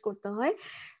ফেস করতে হয়।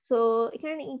 সো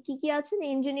এখানে কি কি আছে,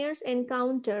 engineers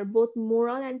encounter both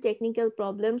moral and technical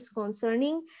problems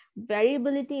concerning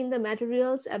variability in the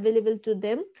materials available to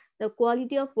them, the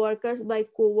quality of workers by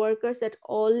co-workers at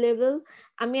all level.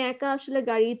 আমি একা আসলে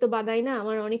গাড়ি তো বানাই না,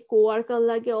 আমার অনেক কোয়ার্কার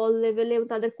লাগে অল লেভেলে,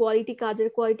 তাদের কোয়ালিটি, কাজের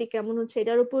কোয়ালিটি কেমন হচ্ছে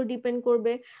এটার উপর ডিপেন্ড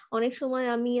করবে। অনেক সময়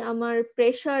আমি আমার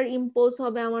প্রেসার ইম্পোজ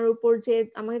হবে আমার উপর, যে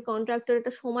আমাকে কন্ট্রাক্টর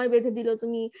একটা সময় বেঁধে দিল,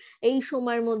 তুমি এই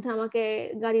সময়ের মধ্যে আমাকে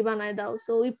গাড়ি বানায় দাও।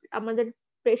 সো ওই আমাদের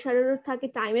প্রেসারেরও থাকে,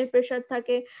 টাইমের প্রেসার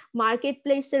থাকে, মার্কেট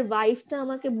প্লেসের ভাইভটা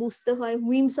আমাকে বুঝতে হয়,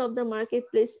 whims of the market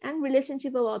place and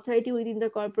relationship of authority within the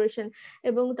corporation.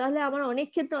 এবং তাহলে আমার অনেক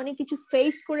ক্ষেত্রে অনেক কিছু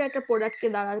ফেস করে একটা প্রোডাক্টকে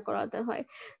দাঁড়ার করাতে হয়।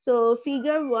 So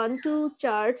figure 1-2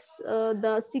 charts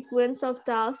the sequence of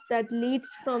tasks that leads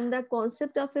from the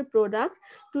concept of a product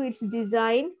to its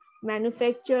design,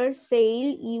 manufacture,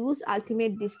 sale, use,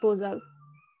 ultimate disposal.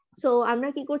 So আমরা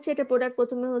কি করছি, এটা প্রোডাক্ট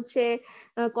প্রথমে হচ্ছে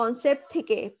কনসেপ্ট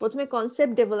থেকে, প্রথমে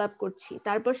কনসেপ্ট ডেভেলপ করছি,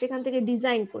 তারপর সেখান থেকে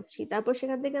ডিজাইন করছি, তারপর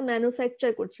সেখান থেকে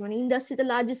ম্যানুফ্যাকচার করছি, মানে ইন্ডাস্ট্রিতে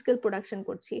লার্জ স্কেল প্রোডাকশন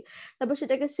করছি, তারপর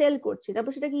সেটাকে সেল করছি,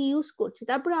 তারপর সেটাকে ইউজ করছি,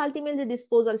 তারপর আলটিমেটলি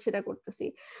ডিসপোজাল সেটা করতেছি।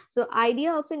 So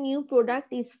idea of a new product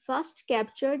is first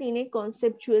captured in a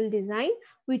conceptual design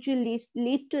which will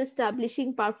lead to establishing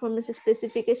performance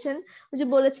specification. যে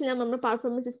বলেছিলাম আমরা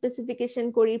পারফরম্যান্স স্পেসিফিকেশন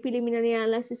করি, প্রিলিমিনারি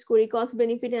অ্যানালাইসিস করি, কস্ট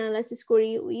বেনিফিট অ্যানালাইসিস করি,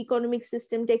 ইকোনমিক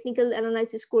সিস্টেম টেকনিক্যাল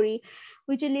অ্যানালাইসিস করি,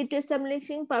 which will lead to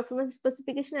establishing performance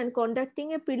specification and conducting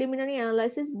a preliminary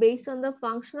analysis based on the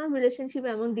functional relationship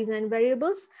among design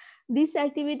variables. These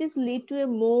activities lead to a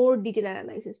more detailed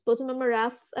analysis. প্রথমে আমরা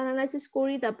rough analysis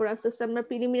করি, তারপর আস্তে আস্তে আমরা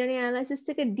preliminary analysis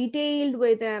থেকে detailed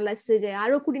ওয়েতে অ্যানালাইসিসে যাই,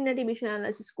 আরো খুঁটিনাটি বিষয়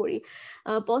অ্যানালাইসিস করি,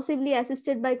 possibly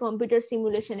assisted by computer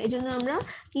simulation. এই জন্য আমরা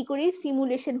কি করি,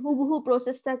 সিমুলেশন, হুবহু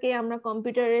প্রসেসটাকে আমরা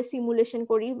কম্পিউটারে সিমুলেশন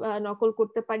করি, নকল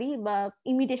করতে পারি বা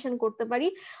ইমিটেশন করতে পারি,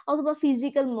 অথবা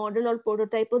ফিজিক্যাল মডেল আর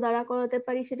প্রোটোটাইপও দ্বারা করাতে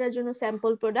পারি, সেটার জন্য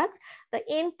sample product. The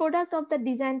end product of the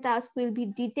design task will be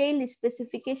detailed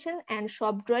specification and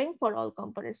shop drawing for all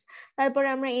components. তারপরে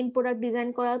আমরা এন্ড প্রোডাক্ট ডিজাইন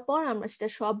করার পর আমরা সেটা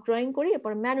শপ ড্রয়িং করি,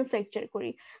 এরপর ম্যানুফ্যাকচার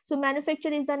করি। So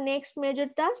manufacture is the next major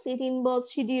task. It involves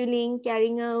scheduling,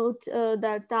 carrying out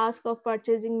the task of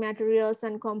purchasing materials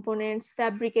and components,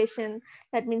 fabrication,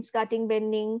 that means cutting,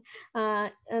 bending,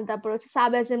 তারপর হচ্ছে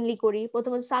সাব অ্যাসেম্বলি করি,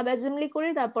 প্রথমে সাব অ্যাসেম্বলি করি,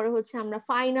 তারপরে হচ্ছে আমরা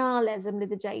ফাইনাল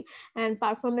অ্যাসেম্বলিতে যাই, and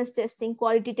performance testing,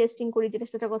 quality testing করি, যেটা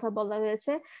সেটার কথা বলা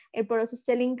হয়েছে। এরপর হচ্ছে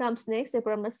সেলিং কামস নেক্সট,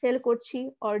 এরপর আমরা সেল করছি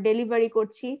অর ডেলিভারি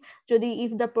করছি, যদি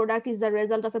if the product is the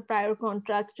result of A prior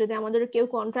contract, যদি আমাদের কেউ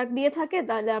কন্ট্রাক্ট দিয়ে থাকে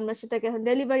তাহলে আমরা সেটাকে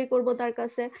ডেলিভারি করব তার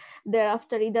কাছে। দেয়ার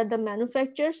after either the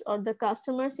manufacturers or the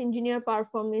customers engineer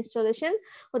perform installation,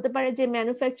 হতে পারে যে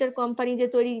ম্যানুফ্যাকচার কোম্পানি যে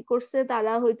তৈরি করছে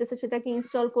তারা হইতেছে সেটাকে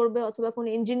ইনস্টল করবে, অথবা কোন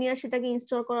ইঞ্জিনিয়ার সেটাকে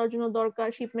ইনস্টল করার জন্য দরকার,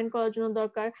 শিপমেন্ট করার জন্য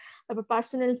দরকার। তারপর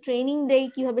পার্সোনাল ট্রেনিং দেই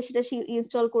কিভাবে সেটা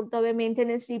ইনস্টল করতে হবে,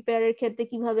 মেইনটেনেন্স রিপেয়ারের ক্ষেত্রে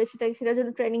কিভাবে সেটার জন্য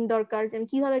ট্রেনিং দরকার, যেমন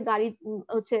কিভাবে গাড়ি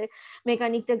হচ্ছে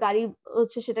মেকানিকটা গাড়ি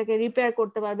হচ্ছে সেটাকে রিপেয়ার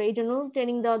করতে পারবে, এই জন্য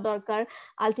ট্রেনিং দেওয়া দরকার।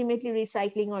 Ultimately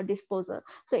recycling or disposal.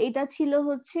 So এটা ছিল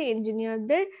হচ্ছে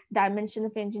ইঞ্জিনিয়ারদের ডাইমেনশন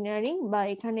অফ ইঞ্জিনিয়ারিং, বা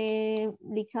এখানে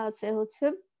লেখা আছে হচ্ছে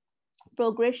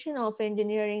প্রোগ্রেশন অফ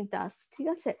ইঞ্জিনিয়ারিং টাস্ক। ঠিক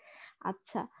আছে,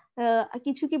 আচ্ছা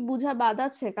কিছু কি বুঝা বাদ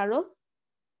আছে কারো,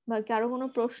 বা কারো কোনো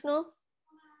প্রশ্ন?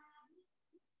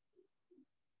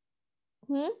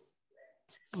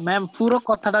 ম্যাম পুরো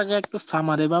কথাটাকে একটু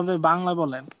সামারি ভাবে বাংলা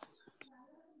বলেন।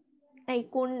 এই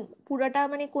কোন পুরাটা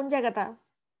মানে কোন জায়গাটা,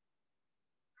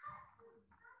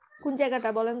 কোন জায়গাটা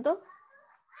বলেন তো?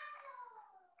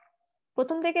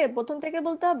 প্রথম থেকে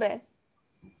বলতে হবে?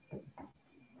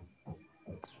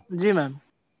 জি ম্যাম।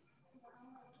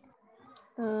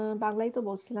 বাংলাই তো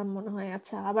বলছিলাম মনে হয়।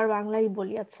 আচ্ছা আবার বাংলাই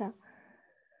বলি। আচ্ছা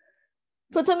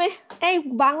প্রথমে এই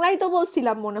বাংলাই তো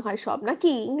বলছিলাম মনে হয় সব,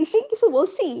 নাকি ইংলিশে কিছু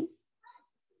বলছি?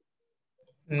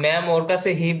 ম্যাম ওর কাছে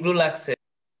হিব্রু লাগছে।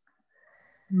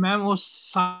 ম্যাম ও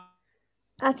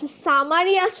আচ্ছা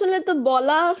সামারি আসলে তো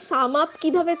বলা, সাম আপ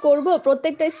কিভাবে করব,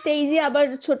 প্রত্যেকটা স্টেজে আবার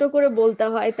ছোট করে বলতে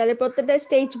হয়, তাহলে প্রত্যেকটা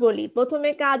স্টেজ বলি। প্রথমে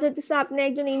কাজ হচ্ছে আপনি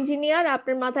একজন ইঞ্জিনিয়ার,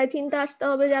 আপনার মাথায় চিন্তা আসতে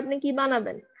হবে যে আপনি কি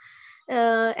বানাবেন।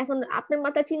 এখন আপনার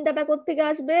মাথায় চিন্তাটা কোত্থেকে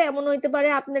আসবে, এমন হইতে পারে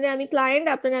আপনারে আমি ক্লায়েন্ট,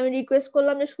 আপনারে আমি রিকোয়েস্ট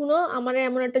করলাম যে শুনো আমার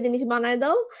এমন একটা জিনিস বানায়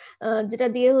দাও যেটা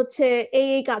দিয়ে হচ্ছে এই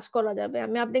এই কাজ করা যাবে,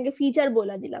 আমি আপনাকে ফিচার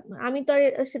বলে দিলাম, আমি তো আর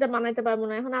সেটা বানাইতে পারবো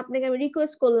না, এখন আপনাকে আমি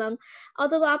রিকোয়েস্ট করলাম।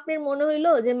 অথবা আপনার মনে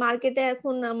হইলো যে মার্কেটে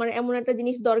এখন আমার এমন একটা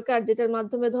জিনিস দরকার যেটার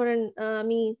মাধ্যমে ধরেন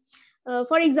আমি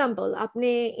ফর এক্সাম্পল আপনি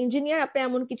ইঞ্জিনিয়ার, আপনি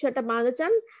এমন কিছু একটা বানাতে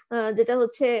চান যেটা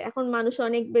হচ্ছে এখন মানুষ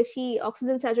অনেক বেশি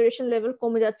অক্সিজেন স্যাচুরেশন লেভেল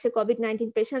কমে যাচ্ছে কোভিড-19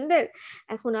 পেশেন্টদের,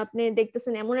 এখন আপনি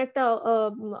দেখতেছেন এমন একটা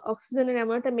অক্সিজেনের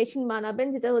এমন একটা মেশিন বানাবেন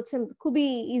যেটা হচ্ছে খুবই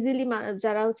ইজিলি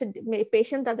যারা হচ্ছে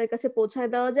পেশেন্ট তাদের কাছে পৌঁছায়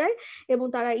দেওয়া যায় এবং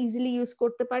তারা ইজিলি ইউজ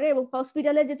করতে পারে, এবং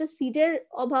হসপিটালে যেটা সিটের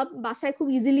অভাব বাসায় খুব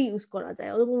ইজিলি ইউজ করা যায়,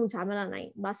 ওরকম ঝামেলা নাই,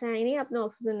 বাসায় আইনি আপনি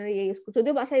অক্সিজেনের ইউজ করতে,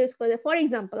 যদিও বাসায় ইউজ করা যায়। ফর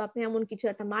এক্সাম্পল আপনি এমন কিছু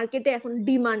একটা মার্কেটে এখন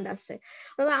ডিমান্ড আছে,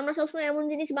 তবে আমরা সবসময় এমন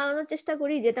জিনিস বানানোর চেষ্টা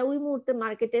করি যেটা ওই মুহূর্তে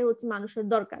মার্কেটে হচ্ছে মানুষের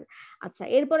দরকার। আচ্ছা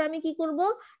এরপর আমি কি করব,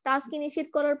 টাস্ক ইনিশিয়েট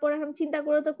করার পর এখন চিন্তা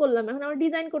করে তো করলাম, এখন আমার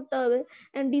ডিজাইন করতে হবে।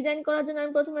 ডিজাইন করার জন্য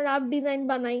আমি প্রথমে রাফ ডিজাইন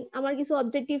বানাই, আমার কিছু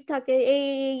অবজেক্টিভ থাকে, এই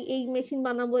এই এই মেশিন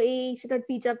বানাবো, এই সেটার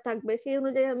ফিচার থাকবে, সেই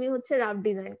অনুযায়ী আমি হচ্ছে রাফ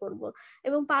ডিজাইন করব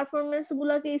এবং পারফরমেন্স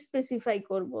গুলাকে স্পেসিফাই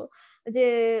করব, যে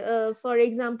ফর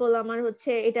এক্সাম্পল আমার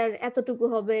হচ্ছে এটার এতটুকু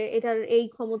হবে, এটার এই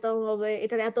ক্ষমতা হবে,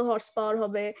 এটার এত হর্স পাওয়ার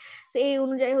হবে, এই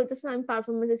অনুযায়ী হইতেছে আমি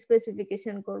পারফরমেন্স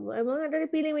স্পেসিফিকেশন করব এবং এটার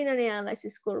প্রিলিমিনারি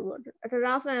অ্যানালাইসিস করব, একটা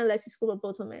রাফ অ্যানালাইসিস করব।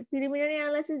 প্রথমে প্রিলিমিনারি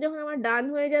অ্যানালাইসিস যখন আমার ডান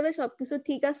হয়ে যাবে, সবকিছু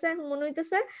ঠিক আছে এখন মনে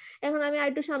হইতেছে এখন আমি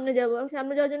আরেকটু সামনে যাব,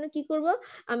 সামনে যাওয়ার জন্য কি করব,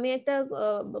 আমি একটা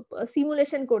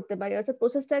সিমুলেশন করতে পারি, অর্থাৎ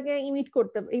প্রসেসটাকে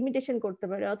ইমিটেশন করতে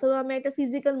পারি, অথবা আমি একটা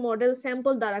ফিজিক্যাল মডেল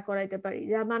স্যাম্পল দ্বারা করাইতে পারি,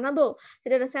 যা বানাবো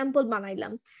সেটা একটা স্যাম্পল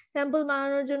বানাইলাম। স্যাম্পল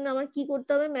বানানোর জন্য আমার কি করতে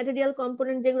হবে, ম্যাটেরিয়াল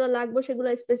কম্পোনেন্ট যেগুলো লাগবে সেগুলো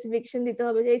স্পেসিফিকেশন দিতে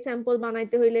হবে, যে এই স্যাম্পল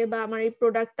বানাইতে হইলে বা আমার এই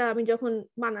প্রোডাক্টটা আমি যখন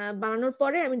বানানোর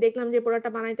পরে আমি দেখলাম যে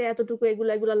প্রোডাক্টটা বানাইতে এতটুকু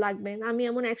এগুলো লাগবে, আমি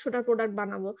এমন 100টা প্রোডাক্ট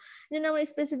বানাবো, জন্য আমার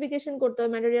স্পেসিফিকেশন করতে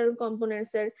হবে ম্যাটেরিয়াল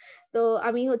কম্পোনেন্টস এর। তো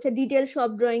আমি হচ্ছে ডিটেল সব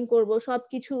ড্রয়িং করব,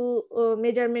 সবকিছু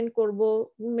মেজারমেন্ট করব,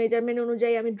 মেজারমেন্ট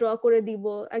অনুযায়ী আমি ড্র করে দিব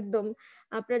একদম।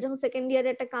 আপনারা যখন সেকেন্ড ইয়ারে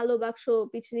একটা কালো বাক্স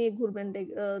পিছনে নিয়ে ঘুরবেন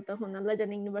তখন আল্লাহ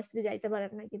জানে ইউনিভার্সিটি যাইতে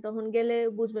পারেন নাকি, তখন গেলে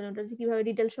বুঝবেন ওটা কিভাবে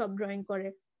ডিটেল সব ড্রয়িং করে।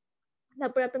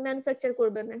 তারপরে আপনি ম্যানুফ্যাকচার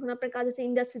করবেন, এখন আপনার কাজ হচ্ছে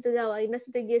ইন্ডাস্ট্রিতে যাওয়া,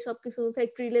 ইন্ডাস্ট্রিতে গিয়ে সবকিছু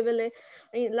ফ্যাক্টরি লেভেলে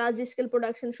লার্জ স্কেল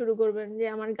প্রোডাকশন শুরু করবেন, যে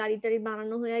আমার গাড়ি টাড়ি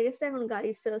বানানো হয়ে গেছে, এখন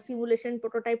গাড়ির সিমুলেশন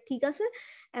প্রোটোটাইপ ঠিক আছে,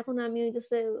 এখন আমি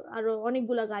হইতেছে আরো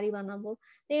অনেকগুলা গাড়ি বানাবো।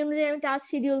 এই অনুযায়ী আমি টাস্ক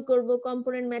শিডিউল করব,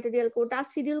 কম্পোনেন্ট ম্যাটেরিয়াল করব। টাস্ক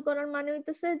শিডিউল করার মানে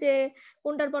হইতেছে যে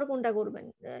কোনটার পর কোনটা করবেন।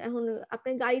 এখন আপনি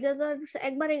গাড়িটা তো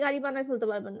একবারে গাড়ি বানায় ফেলতে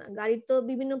পারবেন না, গাড়ির তো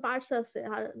বিভিন্ন পার্টস আছে,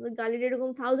 গাড়ির এরকম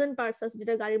 1000 পার্টস আছে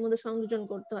যেটা গাড়ির মধ্যে সংযোজন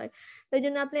করতে হয়, এই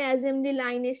জন্য আপনি অ্যাসেম্বলি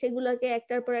লাইনে সেগুলোকে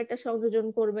একটার পর একটা সংযোজন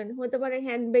করবেন। হতে পারে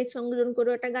হ্যান্ড বেস সংযোজন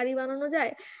করেও একটা গাড়ি বানানো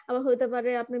যায়, আবার হতে পারে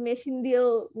আপনি মেশিন দিয়েও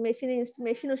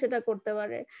মেশিনও সেটা করতে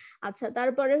পারে। আচ্ছা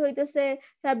তারপরে হইতেছে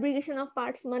ফ্যাব্রিকেশন অফ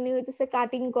পার্টস, মানে হইতেছে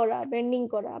কাটিং করা, বেন্ডিং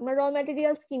করা। আমরা র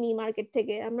ম্যাটেরিয়ালস কিনি মার্কেট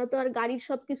থেকে, আমরা তো আর গাড়ির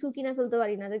সবকিছু কিনে ফেলতে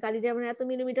পারি না, যে গাড়িতে আমার এত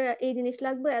মিলিমিটার এই জিনিস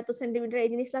লাগবে, এত সেন্টিমিটার এই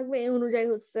জিনিস লাগবে, এই অনুযায়ী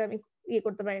হচ্ছে আমি ইয়ে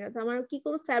করতে পারি না, তো আমার কি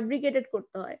করবো, ফ্যাব্রিকেটেড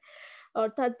করতে হয়।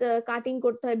 অর্থাৎ কাটিং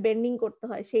করতে হয়, বেন্ডিং করতে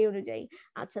হয় সেই অনুযায়ী।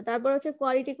 আচ্ছা, তারপর হচ্ছে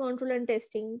quality control and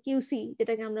testing, QC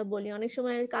যেটাকে আমরা বলি। অনেক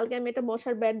সময় কালকে আমি একটা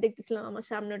মশার ব্যাট দেখতেছিলাম আমার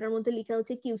সামনে, ওটার মধ্যে লেখা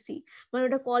হচ্ছে কিউসি, মানে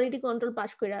ওটা কোয়ালিটি কন্ট্রোল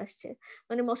পাস করে আসছে।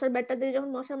 মানে মশার ব্যাটটা দিয়ে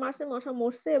যখন মশা মারছে, মশা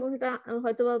মরছে, এবং সেটা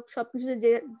হয়তোবা সবকিছুতে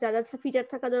যে যা যা ফিচার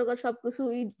থাকা দরকার সবকিছু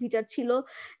ফিচার ছিল,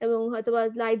 এবং হয়তোবা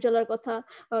লাইট জ্বলার কথা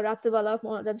রাত্রেবেলা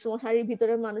যাতে মশারির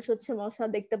ভিতরে মানুষ হচ্ছে মশা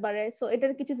দেখতে পারে, সো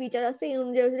এটার কিছু ফিচার আছে, এই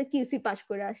অনুযায়ী কিউসি পাস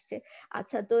করে আসছে।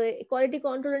 আচ্ছা, তো কোয়ালিটি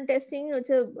কন্ট্রোল এন্ড টেস্টিং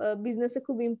হচ্ছে বিজনেসে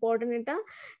খুব ইম্পর্টেন্ট এটা।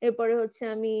 এরপরে হচ্ছে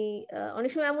আমি অনেক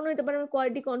সময় এমন হতে পারে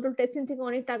কোয়ালিটি কন্ট্রোল টেস্টিং থেকে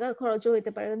অনেক টাকা খরচও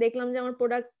হতে পারে, দেখলাম যে আমার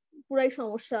প্রোডাক্ট পুরাই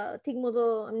সমস্যা, ঠিক মতো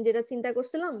আমি যেটা চিন্তা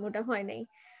করছিলাম ওটা হয় নাই।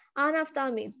 Ahnaf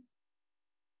Tahmid,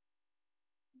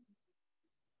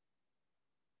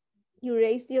 you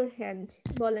raised your hand,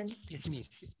 বলেন।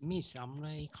 মিস আমরা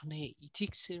এখানে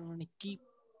ইথিক্স এর মানে কি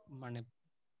মানে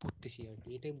পড়তেছি আর কি,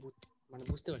 এটাই মানে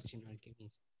বুঝতে পারছি না আর কি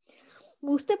মিস।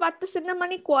 বুঝতে পারতেছেন না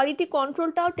মানে কোয়ালিটি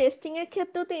কন্ট্রোলটাও টেস্টিং এর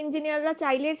ক্ষেত্রেও তো ইঞ্জিনিয়াররা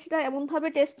চাইলে সেটা এমন ভাবে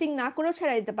টেস্টিং না করেও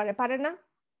ছেড়ে দিতে পারে না?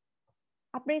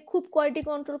 আপনি খুব কোয়ালিটি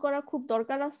কন্ট্রোল করা খুব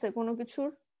দরকার আছে কোনো কিছুর,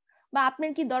 বা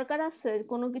আপনার কি দরকার আছে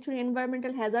কোনো কিছুর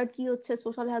এনভায়রনমেন্টাল হ্যাজার্ড কি হচ্ছে,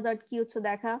 সোশ্যাল হ্যাজার্ড কি হচ্ছে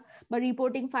দেখা, বা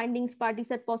রিপোর্টিং ফাইন্ডিংস পার্টিস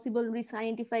এট পসিবল রিস্ক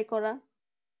আইডেন্টিফাই করা?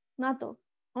 না তো,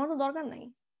 আমার তো দরকার নাই।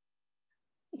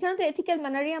 এখানে তো এথিক্যাল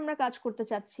ম্যানারই আমরা কাজ করতে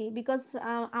চাচ্ছি, বিকজ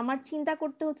আমার চিন্তা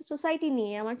করতে হচ্ছে সোসাইটি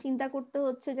নিয়ে, আমার চিন্তা করতে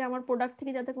হচ্ছে যে আমার প্রোডাক্ট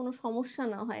থেকে যাতে কোনো সমস্যা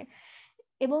না হয়।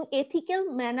 এবং এথিক্যাল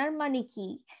ম্যানার মানে কি,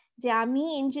 যে আমি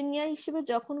ইঞ্জিনিয়ার হিসেবে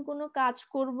যখন কোনো কাজ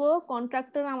করব,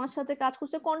 কন্ট্রাক্টর আমার সাথে কাজ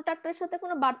করছে, কন্ট্রাক্টরের সাথে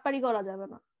কোনো বাটপারি করা যাবে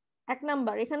না। এক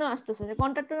নাম্বার এখানেও আসতেছে যে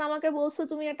কন্ট্রাক্টর আমাকে বলছে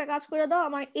তুমি একটা কাজ করে দাও,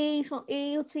 আমার এই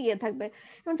হচ্ছে ইয়ে থাকবে।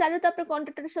 এবং চাইলে তো আপনি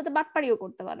কন্ট্রাক্টরের সাথে বাটপারিও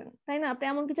করতে পারেন, তাই না? আপনি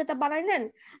এমন কিছু একটা বানাইলেন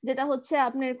যেটা হচ্ছে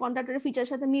আপনার কন্ট্রাক্টরের ফিচারের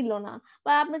সাথে মিললো না,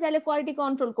 বা আপনি চাইলে কোয়ালিটি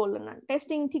কন্ট্রোল করলেন না,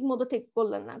 টেস্টিং ঠিক মতো ঠিক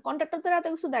করলেন না, কন্ট্রাক্টর তো এত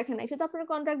কিছু দেখে নাই, সে তো আপনার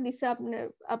কন্ট্রাক্ট দিচ্ছে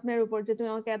আপনার উপর যে তুমি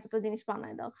আমাকে এতটা জিনিস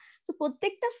বানাই দাও। তো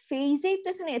প্রত্যেকটা ফেজেই তো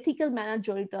এখানে এথিক্যাল ম্যানার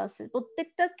জড়িত আছে,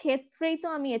 প্রত্যেকটা ক্ষেত্রেই তো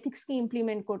আমি এথিক্সকে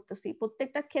ইমপ্লিমেন্ট করতেছি,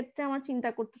 প্রত্যেকটা ক্ষেত্রে আমার চিন্তা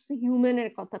করতেছি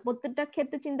হিউম্যানের কথা, প্রত্যেকটা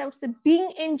ক্ষেত্রে চিন্তা করতেছি বিং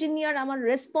ইঞ্জিনিয়ার আমার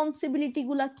রেসপন্সিবিলিটি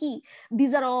গুলা কি।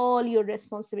 These are all your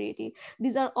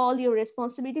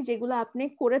responsibility, যেগুলো আপনি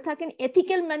করে থাকেন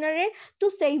ethical ম্যানারে to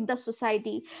save the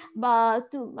society, বা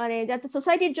মানে যাতে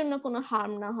সোসাইটির জন্য কোনো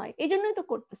হার্ম না হয়, এই জন্যই তো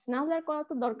করতেছি, না হলে আর করার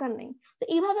তো দরকার নেই। তো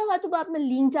এইভাবে হয়তো বা আপনি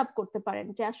লিঙ্ক আপ করতে পারেন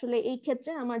যে আসলে এই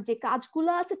ক্ষেত্রে আমার যে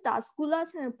কাজগুলো আছে, টাস্কগুলো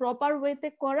আছে, প্রপার ওয়েতে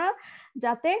করা,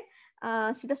 যাতে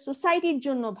সেটা সোসাইটির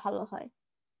জন্য ভালো হয়।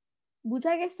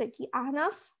 বুঝা গেছে কি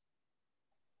আহনাফ?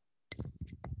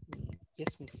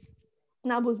 Yes miss.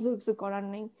 না বুঝলেও কিছু করার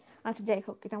নেই। আচ্ছা, যাই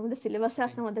হোক, এটা আমাদের সিলেবাসে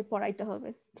আছে, আমাদের পড়াইতে হবে,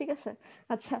 ঠিক আছে।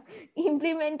 আচ্ছা,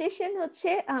 ইমপ্লিমেন্টেশন হচ্ছে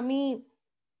আমি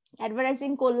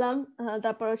অ্যাডভার্টাইজিং করলাম,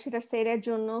 তারপর সেটা সেলের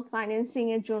জন্য, ফাইন্যান্সিং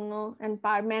এর জন্য, এন্ড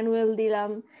পার ম্যানুয়াল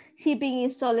দিলাম, শিপিং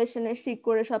ইনস্টলেশনের ঠিক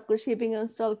করে সব করে শিপিং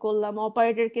ইনস্টল করলাম,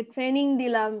 অপারেটরকে ট্রেনিং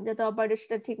দিলাম যাতে অপারেটর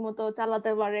সেটা ঠিক মতো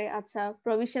চালাতে পারে। আচ্ছা,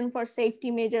 provision for safety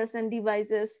measures and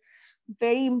devices,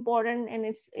 very important, and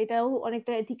এটাও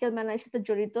অনেকটা এথিক্যাল ম্যানারের সাথে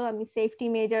জড়িত। আমি সেফটি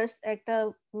মেজার্স, একটা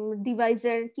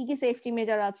ডিভাইসের কি কি সেফটি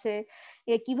মেজার আছে,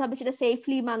 কিভাবে সেটা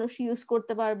সেফলি মানুষ ইউজ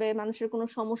করতে পারবে, মানুষের কোনো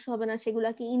সমস্যা হবে না,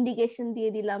 সেগুলাকে ইন্ডিকেশন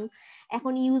দিয়ে দিলাম।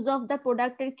 এখন ইউজ অফ দ্য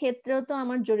প্রোডাক্টের ক্ষেত্রেও তো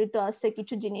আমার জড়িত আছে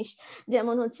কিছু জিনিস,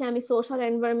 যেমন হচ্ছে আমি সোশ্যাল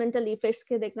এনভায়রনমেন্টাল ইফেক্টস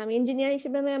কে দেখলাম। ইঞ্জিনিয়ার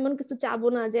হিসেবে আমি এমন কিছু চাবো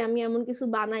না যে আমি এমন কিছু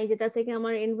বানাই যেটা থেকে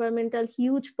আমার এনভায়রনমেন্টাল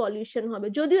হিউজ পলিউশন হবে,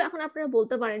 যদিও এখন আপনারা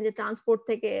বলতে পারেন যে ট্রান্সপোর্ট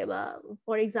থেকে, বা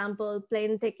ফর এক্সাম্পল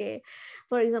প্লেন থেকে,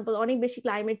 ফর এক্সাম্পল অনেক বেশি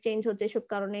ক্লাইমেট চেঞ্জ হচ্ছে, এসব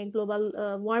কারণে গ্লোবাল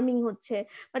ওয়ার্মিং হচ্ছে,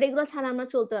 বাট এগুলো ছাড়া আমরা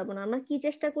চলতে পারবো না। আমরা কি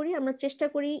চেষ্টা করি? আমরা চেষ্টা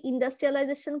করি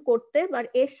ইন্ডাস্ট্রিয়ালাইজেশন করতে, বাট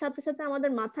এর সাথে সাথে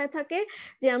আমাদের মাথায় থাকে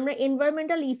যে আমরা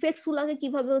এনভায়রনমেন্টাল ইফেক্টস গুলাকে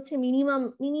কিভাবে হচ্ছে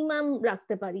মিনিমাম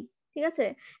রাখতে পারি, ঠিক আছে?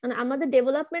 মানে আমাদের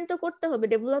ডেভেলপমেন্ট তো করতে হবে,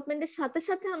 ডেভেলপমেন্টের সাথে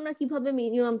সাথে আমরা কিভাবে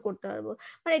মিনিমাম করতে পারবো।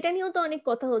 আর এটা নিয়েও তো অনেক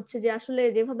কথা হচ্ছে যে আসলে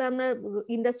যেভাবে আমরা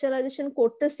ইন্ডাস্ট্রিয়ালাইজেশন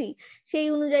করতেছি সেই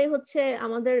অনুযায়ী হচ্ছে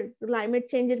আমাদের ক্লাইমেট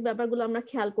চেঞ্জের ব্যাপারগুলো আমরা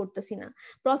খেয়াল করতেছি না।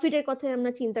 প্রফিটের কথাই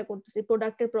আমরা চিন্তা করতেছি,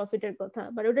 প্রোডাক্টের প্রফিটের কথা,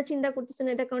 বাট ওটা চিন্তা করতেছি না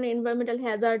এটা কারণে এনভায়রনমেন্টাল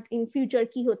হ্যাজার্ড ইন ফিউচার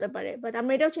কি হতে পারে, বাট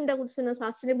আমরা এটাও চিন্তা করতেছি না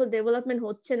সাস্টেনেবল ডেভেলপমেন্ট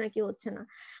হচ্ছে নাকি হচ্ছে না।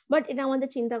 বাট এটা আমাদের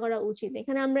চিন্তা করা উচিত।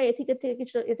 এখানে আমরা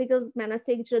এথিক্যাল ম্যানার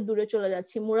থেকে কিছুটা দূরে চলে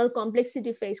যাচ্ছি, মোরাল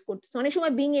কমপ্লেক্সিটি ফেস করতেছি। অনেক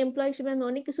সময় বিং এমপ্লয় হিসেবে আমি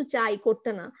অনেক কিছু চাই করতে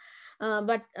না,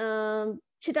 বাট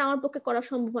সেটা আমার পক্ষে করা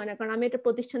সম্ভব হয় না, কারণ আমি একটা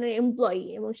প্রতিষ্ঠানের এমপ্লয়ি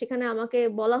এবং সেখানে আমাকে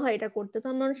বলা হয় এটা করতে, তো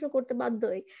আমি মানুষকে করতে বাধ্য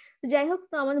হই। যাই হোক,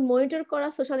 তো আমাদের মনিটর করা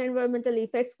সোশ্যাল এনভায়রনমেন্টাল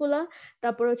ইফেক্টস গুলা,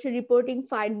 তারপর হচ্ছে রিপোর্টিং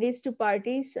ফাইন্ডিংস টু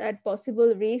পার্টিস এট পসিবল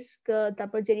রিস্ক,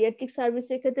 তারপর জেরিয়াট্রিক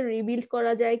সার্ভিসের ক্ষেত্রে রিবিল্ড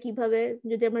করা যায় কিভাবে,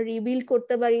 যদি আমরা রিবিল্ড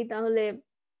করতে পারি তাহলে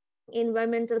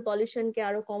এনভায়রনমেন্টাল পলিউশনকে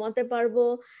আরো কমাতে পারবো।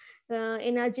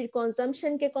 এনার্জির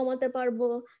কনজাম্পশনকে কমাতে পারবো,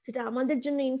 যেটা আমাদের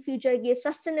জন্য ইন ফিউচার গিয়ে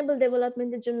সাস্টেনেবল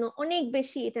ডেভেলপমেন্টের জন্য অনেক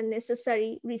বেশি এটা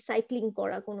নেসেসারি। রিসাইক্লিং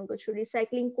করা, কোনো কিছু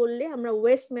রিসাইক্লিং করলে আমরা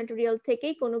ওয়েস্ট ম্যাটেরিয়াল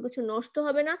থেকেই কোনো কিছু নষ্ট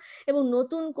হবে না এবং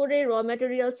নতুন করে র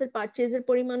ম্যাটেরিয়ালস এর পারচেজের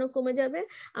পরিমাণও কমে যাবে,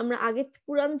 আমরা আগে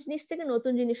পুরান জিনিস থেকে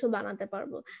নতুন জিনিসও বানাতে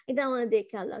পারবো। এটা আমাদের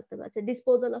খেয়াল রাখতে পারছে।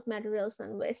 Disposal of materials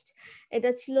and West, এটা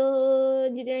ছিল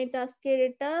ইঞ্জিনিয়ারিং টাস্কের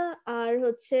এটা। আর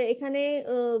হচ্ছে এখানে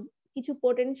কিছু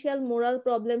পোটেনশিয়াল মোরাল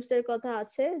প্রবলেমস এর কথা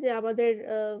আছে, যে আমাদের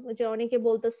যে অনেকে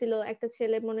বলতেছিল, একটা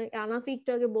ছেলে মনে আনাফি একটু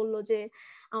আগে বললো যে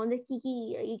আমাদের কি কি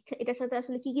এটার সাথে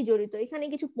আসলে কি কি জড়িত। এখানে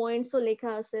কিছু পয়েন্টসও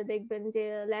লেখা আছে, দেখবেন যে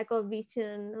ল্যাক অফ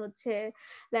ভিশন, হচ্ছে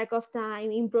lack of time,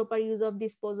 improper use of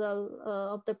disposal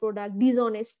of the product,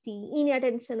 dishonesty,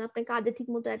 ইনঅ্যাটেনশন, আপনি কাজে ঠিক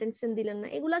মতো অ্যাটেনশন দিলেন না।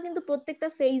 এগুলা কিন্তু প্রত্যেকটা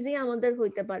ফেজে আমাদের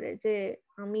হইতে পারে, যে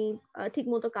আমি ঠিক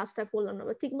মতো কাজটা করলাম না,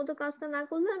 বা ঠিক মতো কাজটা না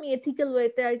করলে আমি এথিক্যাল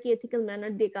ওয়েতে আর কি এথিক্যাল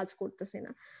ম্যানার দিয়ে কাজ করতেছি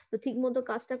না। তো ঠিক মতো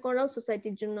কাজটা করাও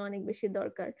সোসাইটির জন্য অনেক বেশি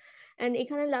দরকার। এন্ড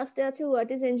এখানে লাস্টে আছে হোয়াট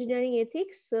ইজ ইঞ্জিনিয়ারিং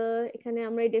এথিক্স। এখানে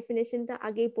আমরা এই ডেফিনেশনটা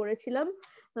আগেই পড়েছিলাম,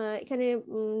 এখানে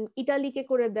ইটালিকে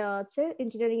করে দেওয়া আছে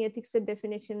ইঞ্জিনিয়ারিং এথিক্স এর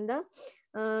ডেফিনেশনটা,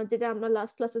 যেটা আমরা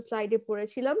লাস্ট ক্লাসে স্লাইডে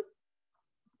পড়েছিলাম।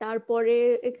 তারপরে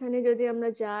এখানে যদি আমরা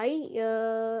যাই,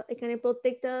 এখানে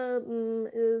প্রত্যেকটা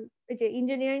যে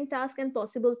engineering task and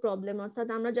possible problem, অর্থাৎ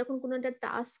আমরা যখন কোনো একটা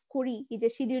টাস্ক করি, যে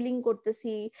শিডিউলিং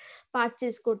করতেছি,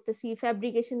 পারচেজ করতেছি,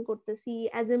 ফ্যাব্রিকেশন করতেছি,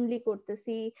 অ্যাসেম্বলি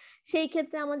করতেছি, সেই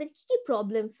ক্ষেত্রে আমাদের কি কি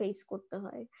প্রবলেম ফেস করতে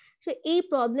হয়। তো এই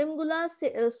প্রবলেমগুলা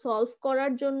সলভ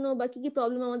করার জন্য বা কি কি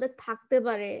প্রবলেম আমাদের থাকতে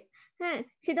পারে, হ্যাঁ,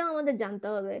 সেটাও আমাদের জানতে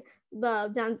হবে, বা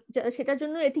সেটার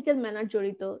জন্য এথিক্যাল ম্যানার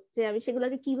জড়িত, যে আমি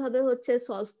সেগুলোকে কিভাবে হচ্ছে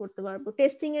সলভ করতে পারবো।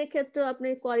 টেস্টিং এর ক্ষেত্রে আপনি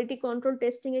কোয়ালিটি কন্ট্রোল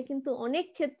টেস্টিং এ কিন্তু অনেক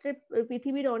ক্ষেত্রে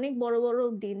পৃথিবীর অনেক বড় বড়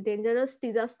ডেঞ্জারাস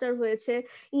ডিজাস্টার হয়েছে,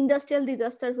 ইন্ডাস্ট্রিয়াল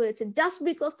ডিজাস্টার হয়েছে, জাস্ট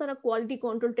বিকজ তারা কোয়ালিটি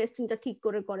কন্ট্রোল টেস্টিংটা ঠিক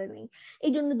করে নেই,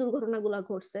 এই জন্য দুর্ঘটনাগুলো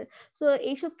ঘটছে। সো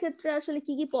এইসব ক্ষেত্রে আসলে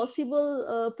কি কি পসিবল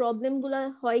প্রবলেম গুলা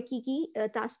হয়, কি কি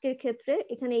টাস্কের ক্ষেত্রে,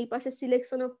 এখানে এই পাশে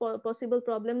সিলেকশন অফ পসিবল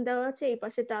প্রবলেম দেওয়া আছে, এই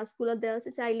পাশে টাস্ক গুলো দেওয়া আছে,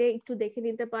 চাইলে একটু দেখে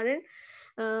নিতে পারেন।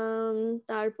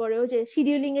 তারপরেও যে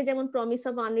শিডিউলিং এ যেমন promise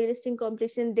of unrealistic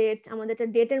completion date, আমাদের একটা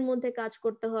ডেটের মধ্যে কাজ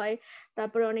করতে হয়।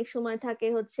 তারপরে অনেক সময় থাকে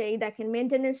হচ্ছে এই দেখেন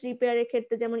মেইনটেনেন্স রিপেয়ারের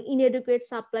ক্ষেত্রে যেমন ইনএডুকেট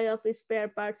সাপ্লাই অফ স্পেয়ার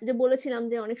পার্টস, যে বলেছিলাম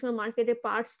যে অনেক সময় মার্কেটে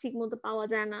পার্টস ঠিক মতো পাওয়া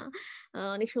যায় না,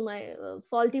 অনেক সময়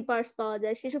ফল্টি পার্টস পাওয়া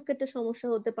যায়, সেসব ক্ষেত্রে সমস্যা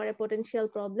হতে পারে, potential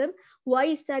problem. Why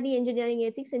study engineering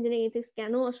ethics, engineering ethics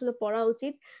কেন আসলে পড়া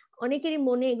উচিত, অনেকেরই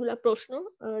মনে এগুলা প্রশ্ন,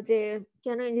 যে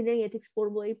কেন ইঞ্জিনিয়ারিং এথিক্স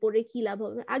পড়বো, এই পড়ে কি লাভ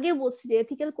হবে। আগে বলছি যে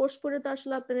এথিক্যাল কোর্স করে তো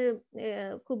আসলে আপনাদের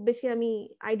খুব বেশি আমি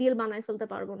আইডিয়াল বানায় ফেলতে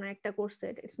পারবো না একটা কোর্সে,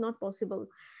 ইটস নট পসিবল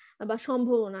বা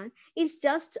সম্ভব না। ইটস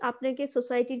জাস্ট আপনাকে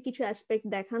সোসাইটির কিছু অ্যাসপেক্ট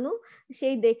দেখানো,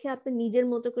 সেই দেখে আপনি নিজের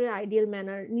মতো করে আইডিয়াল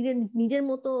ম্যানার, নিজের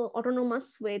মতো অটোনোমাস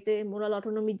ওয়েতে মোরাল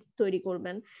অটোনমি তৈরি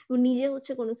করবেন এবং নিজে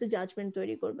হচ্ছে কোনো কিছু জাজমেন্ট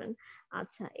তৈরি করবেন।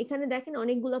 আচ্ছা, এখানে দেখেন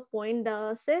অনেকগুলো পয়েন্ট দেওয়া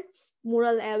আছে,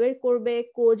 মোরাল অ্যাওয়্যার করবে,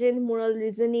 কোজেন্ট মোরাল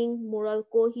রিজনিং, মোরাল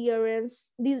কোহিয়ারেন্স,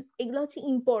 এগুলো হচ্ছে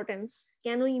ইম্পর্টেন্স।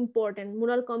 কেন ইম্পর্টেন্ট?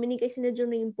 মোরাল কমিউনিকেশনের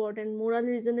জন্য ইম্পর্টেন্ট, মোরাল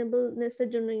রিজনেবলনেস এর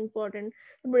জন্য ইম্পর্টেন্ট,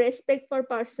 রেসপেক্ট ফর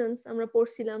পারসনস আমরা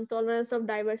পড়ছিলাম, টলারেন্স অফ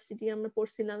ডাইভার্সিটি আমরা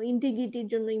পড়ছিলাম, ইন্টিগ্রিটির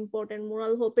জন্য ইম্পর্টেন্ট,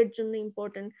 মোরাল হোপের জন্য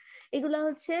ইম্পর্টেন্ট। এগুলা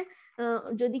হচ্ছে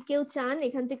যদি কেউ চান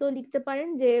এখান থেকেও লিখতে পারেন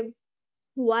যে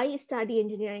ওয়াই স্টাডি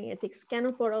ইঞ্জিনিয়ারিং এথিক্স, কেন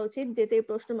পড়া উচিত, যেটা এই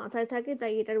প্রশ্ন মাথায় থাকে,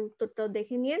 তাই এটার উত্তরটাও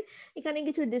দেখে নিন। এখানে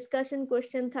কিছু ডিসকাশন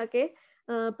কোশ্চেন থাকে,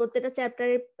 প্রত্যেকটা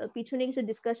চ্যাপ্টারের পিছনে কিছু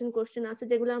ডিসকাশন কোশ্চেন আছে,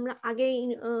 যেগুলো আমরা আগেই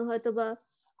হয়তোবা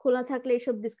খোলা থাকলে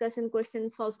এইসব ডিসকাশন কোশ্চেন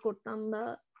সলভ করতাম, বা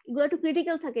এগুলো একটু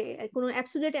ক্রিটিক্যাল থাকে, কোনো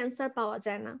অ্যাবসলিউট অ্যান্সার পাওয়া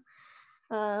যায় না।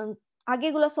 আগে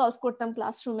এগুলো সলভ করতাম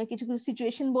ক্লাসরুমে, কিছু কিছু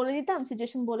সিচুয়েশন বলে দিতাম,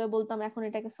 সিচুয়েশন বলে বলতাম এখন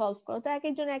এটাকে সলভ করো, তো এক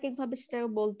একজন এক এক ভাবে সেটা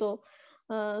বলতো।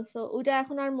 সো ওইটা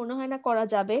এখন আর মনে হয় না করা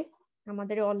যাবে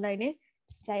আমাদের অনলাইনে।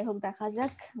 যাই হোক, দেখা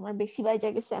যাক, আমার বেশি বাইরে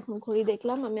গেছে, এখন ঘড়ি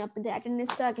দেখলাম, আমি আপনাদের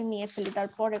অ্যাটেন্ডেন্সটা আগে নিয়ে ফেলি,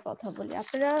 তারপরে কথা বলি।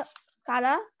 আপনারা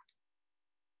কারা?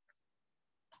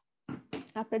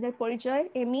 আপনাদের পরিচয়?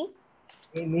 এমি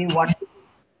what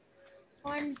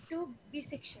 1 to B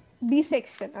section. B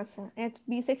section, আচ্ছা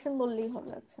বি সেকশন বললেই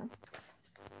হবে। আচ্ছা,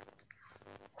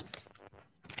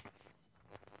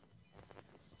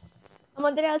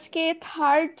 আমাদের আজকে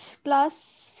থার্ড ক্লাস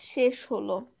শেষ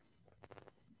হলো,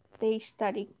 23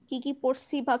 তারিখ। কি কি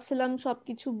পড়ছি ভাবছিলাম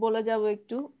সবকিছু বলে যাব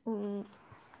একটু,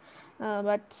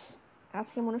 বাট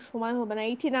আজকে মনে সময় হবে না।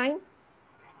 89,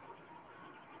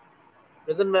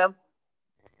 present ma'am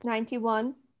 91,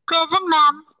 Present,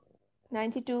 ma'am.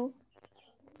 92,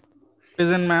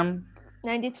 present ma'am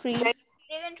 93,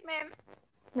 Present, ma'am.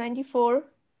 94,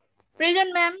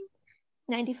 Present, ma'am.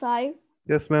 95,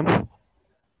 Yes, ma'am.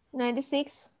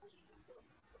 96,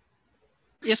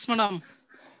 yes madam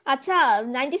আচ্ছা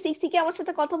 96 থেকে আমার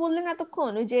সাথে কথা বললেন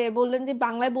এতক্ষণ, ওই যে বললেন যে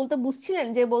বাংলায় বলতে বুঝছিলেন,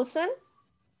 যে বলছেন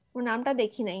ওর নামটা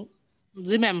দেখি নাই।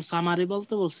 জি ম্যাম, সামারি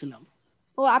বলতে বলছিলাম।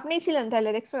 ও আপনিই ছিলেন তাহলে,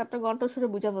 দেখছেন আপনার কণ্ঠ শুনে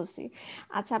বুঝা বলছি।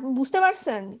 আচ্ছা আপনি বুঝতে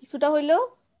পারছেন কিছুটা হইলেও?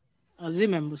 জি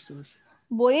ম্যাম, বুঝতে পারছি।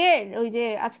 বইয়ের ওই যে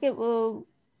আজকে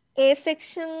এ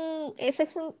সেকশন,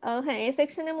 হ্যাঁ এ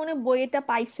সেকশনে মনে হয় বইটা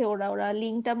পাইছে, ওরা ওরা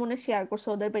লিঙ্কটা মনে শেয়ার করছে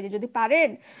ওদের পেজে। যদি পারেন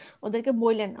ওদেরকে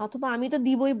বললেন, অথবা আমি তো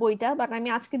দিবই বইটা, বাট আমি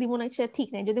আজকে দিব না সেটা ঠিক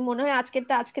নাই। যদি মনে হয়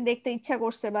আজকেরটা আজকে দেখতে ইচ্ছা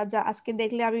করছে, বা যা আজকে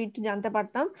দেখলে আমি একটু জানতে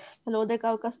পারতাম, তাহলে ওদের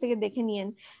কারোর কাছ থেকে দেখে নিয়েন।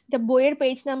 এটা বইয়ের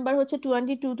পেজ নাম্বার হচ্ছে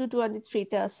 22 to 23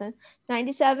 তে আছে।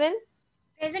 97,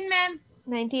 Present, ma'am.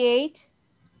 98,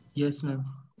 Yes, ma'am.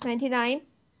 99,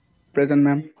 Present,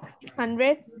 ma'am.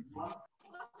 100,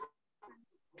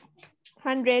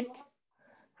 100,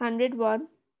 101,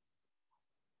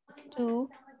 2,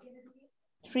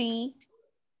 3,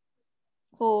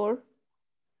 4,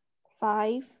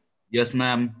 5, Yes,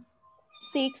 ma'am.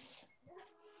 6,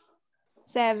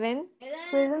 7,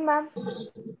 Present, ma'am.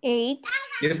 8,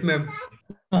 Yes, ma'am.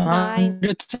 9,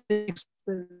 106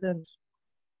 present.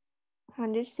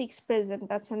 106 present.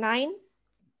 আচ্ছা 9,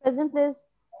 Present, please.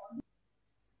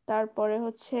 তারপরে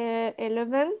হচ্ছে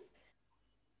 11,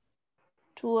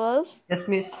 12, Yes,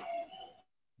 miss.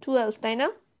 12 তাই না?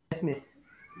 Yes, miss.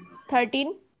 13,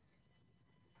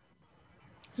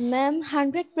 Ma'am,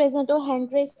 100 present ও hand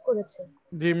raise করেছে।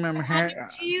 জি ম্যাম, হ্যাঁ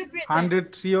 103 present.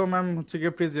 103 ও ম্যাম হচ্ছে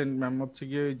গিয়ে প্রেজেন্ট ম্যাম, হচ্ছে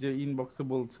গিয়ে ওই যে ইনবক্সে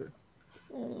বলছে,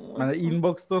 মানে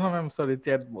ইনবক্স তো না ম্যাম, সরি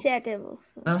চ্যাট বক্স। চ্যাটে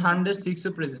বলছে। Ma'am, 106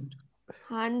 is present.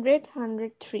 100,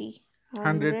 103, 100,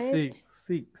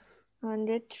 106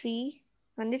 103,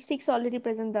 106 already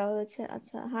present দেওয়া হয়েছে।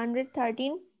 আচ্ছা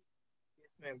 113,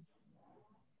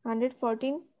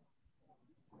 114,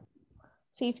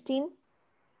 15,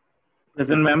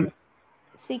 Present, ma'am.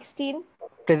 16,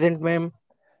 Present, ma'am.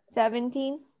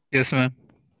 17, Yes, ma'am.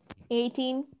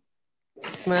 18,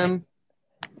 Ma'am.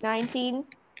 19,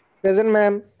 Present,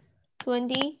 ma'am.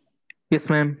 20, Yes,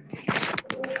 ma'am.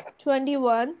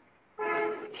 21,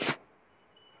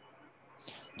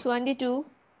 22,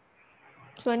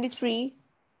 23,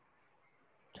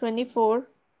 24,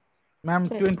 ma'am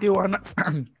 21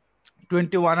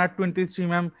 21 আর 23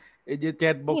 ম্যাম এই যে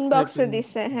চ্যাট বক্সে ইনবক্সে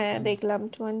দিছে, হ্যাঁ দেখলাম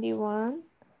 21,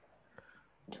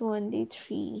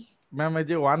 23, ম্যাম এই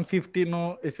যে 115 ও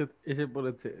এসে এসে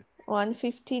পড়েছে।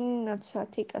 115, আচ্ছা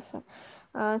ঠিক আছে।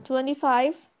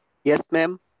 25, Yes,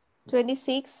 ma'am.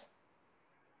 26,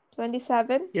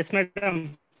 27, Yes, madam.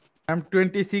 Ma'am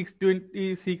 26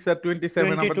 26 আর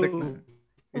 27 আবার 22. দেখলেন,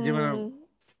 এই যে ম্যাম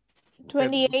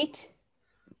 28,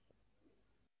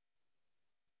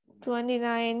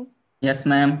 29, Yes,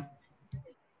 ma'am.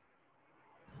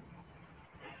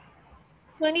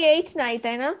 28 নাই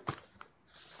তাই না?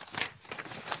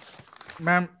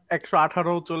 ম্যাম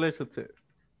 118 চলে এসেছে।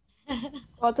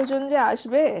 কতজন যে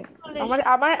আসবে? আমার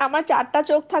আমার আমার 4টা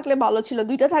চোখ থাকলে ভালো ছিল,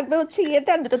 2টা থাকবে হচ্ছে ইয়েতে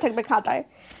আর 2টা থাকবে খাতায়।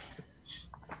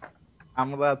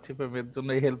 আমরা আছি ম্যাম, এর জন্য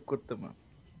হেল্প করতে ম্যাম।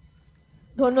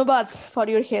 ধন্যবাদ ফর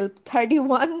ইউর হেল্প।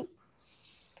 31,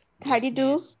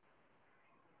 32,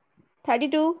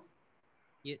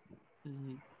 Yes,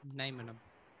 32, নাই ম্যাডাম।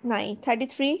 নাই।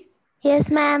 33, Yes,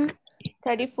 ma'am.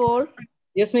 34,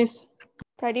 Yes, miss.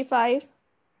 35,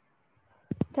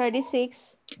 36,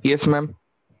 Yes, ma'am.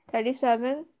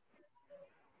 37,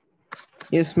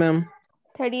 Yes, ma'am.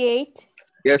 38,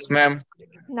 Yes, ma'am.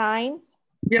 9,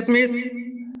 Yes, miss.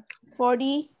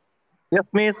 40, Yes,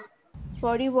 miss.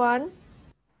 41,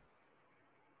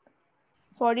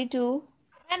 42,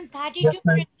 Ma'am, 32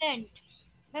 present.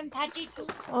 Ma'am, 32.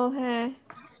 ও হ্যাঁ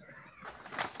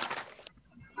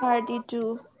 32,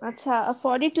 আচ্ছা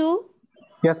 42,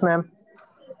 Yes, ma'am.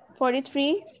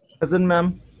 43, Present, ma'am.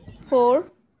 4,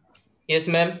 Yes,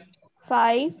 ma'am.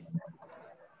 5,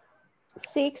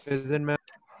 6, Present, ma'am.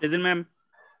 Present, ma'am.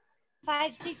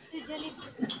 5, 6 usually.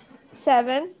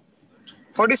 7,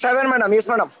 47, madam. Yes,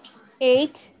 madam.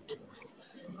 8,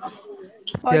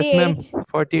 Yes, ma'am.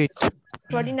 48, 48.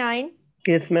 49,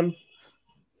 Yes, ma'am.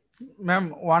 Ma'am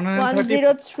 130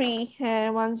 103, হ্যাঁ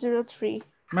 103,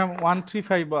 ma'am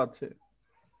 135 ও আছে।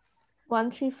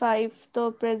 135 তো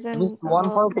present. Miss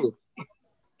 140.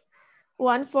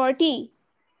 140,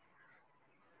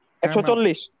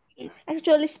 140.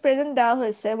 140 present দেওয়া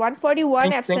হয়েছে। 141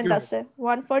 Thank absent you. আছে,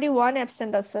 141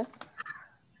 absent আছে।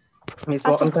 Miss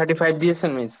আচ্ছা। 135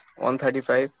 দিয়েছেন মিস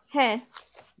 135। হ্যাঁ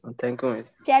থ্যাংক ইউ মিস।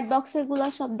 চ্যাট বক্সের গুলো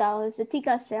সব দেওয়া হয়েছে। ঠিক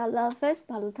আছে, আল্লাহ হাফেজ,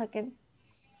 ভালো থাকেন।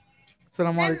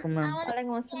 আসসালামু আলাইকুম ম্যাম।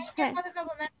 ওয়ালাইকুম আসসালাম। Slide হ্যাঁ কবে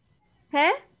পাবো ম্যাম?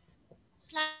 হ্যাঁ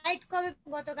Slide কবে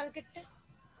গতকালকেরটা?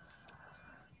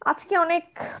 আজকে অনেক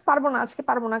পারবো না, আজকে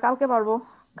পারবো না, কালকে পারবো,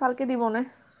 কালকে দিব না।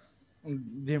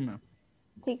 জি ম্যাম।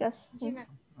 ঠিক আছে। জি ম্যাম।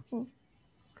 হুম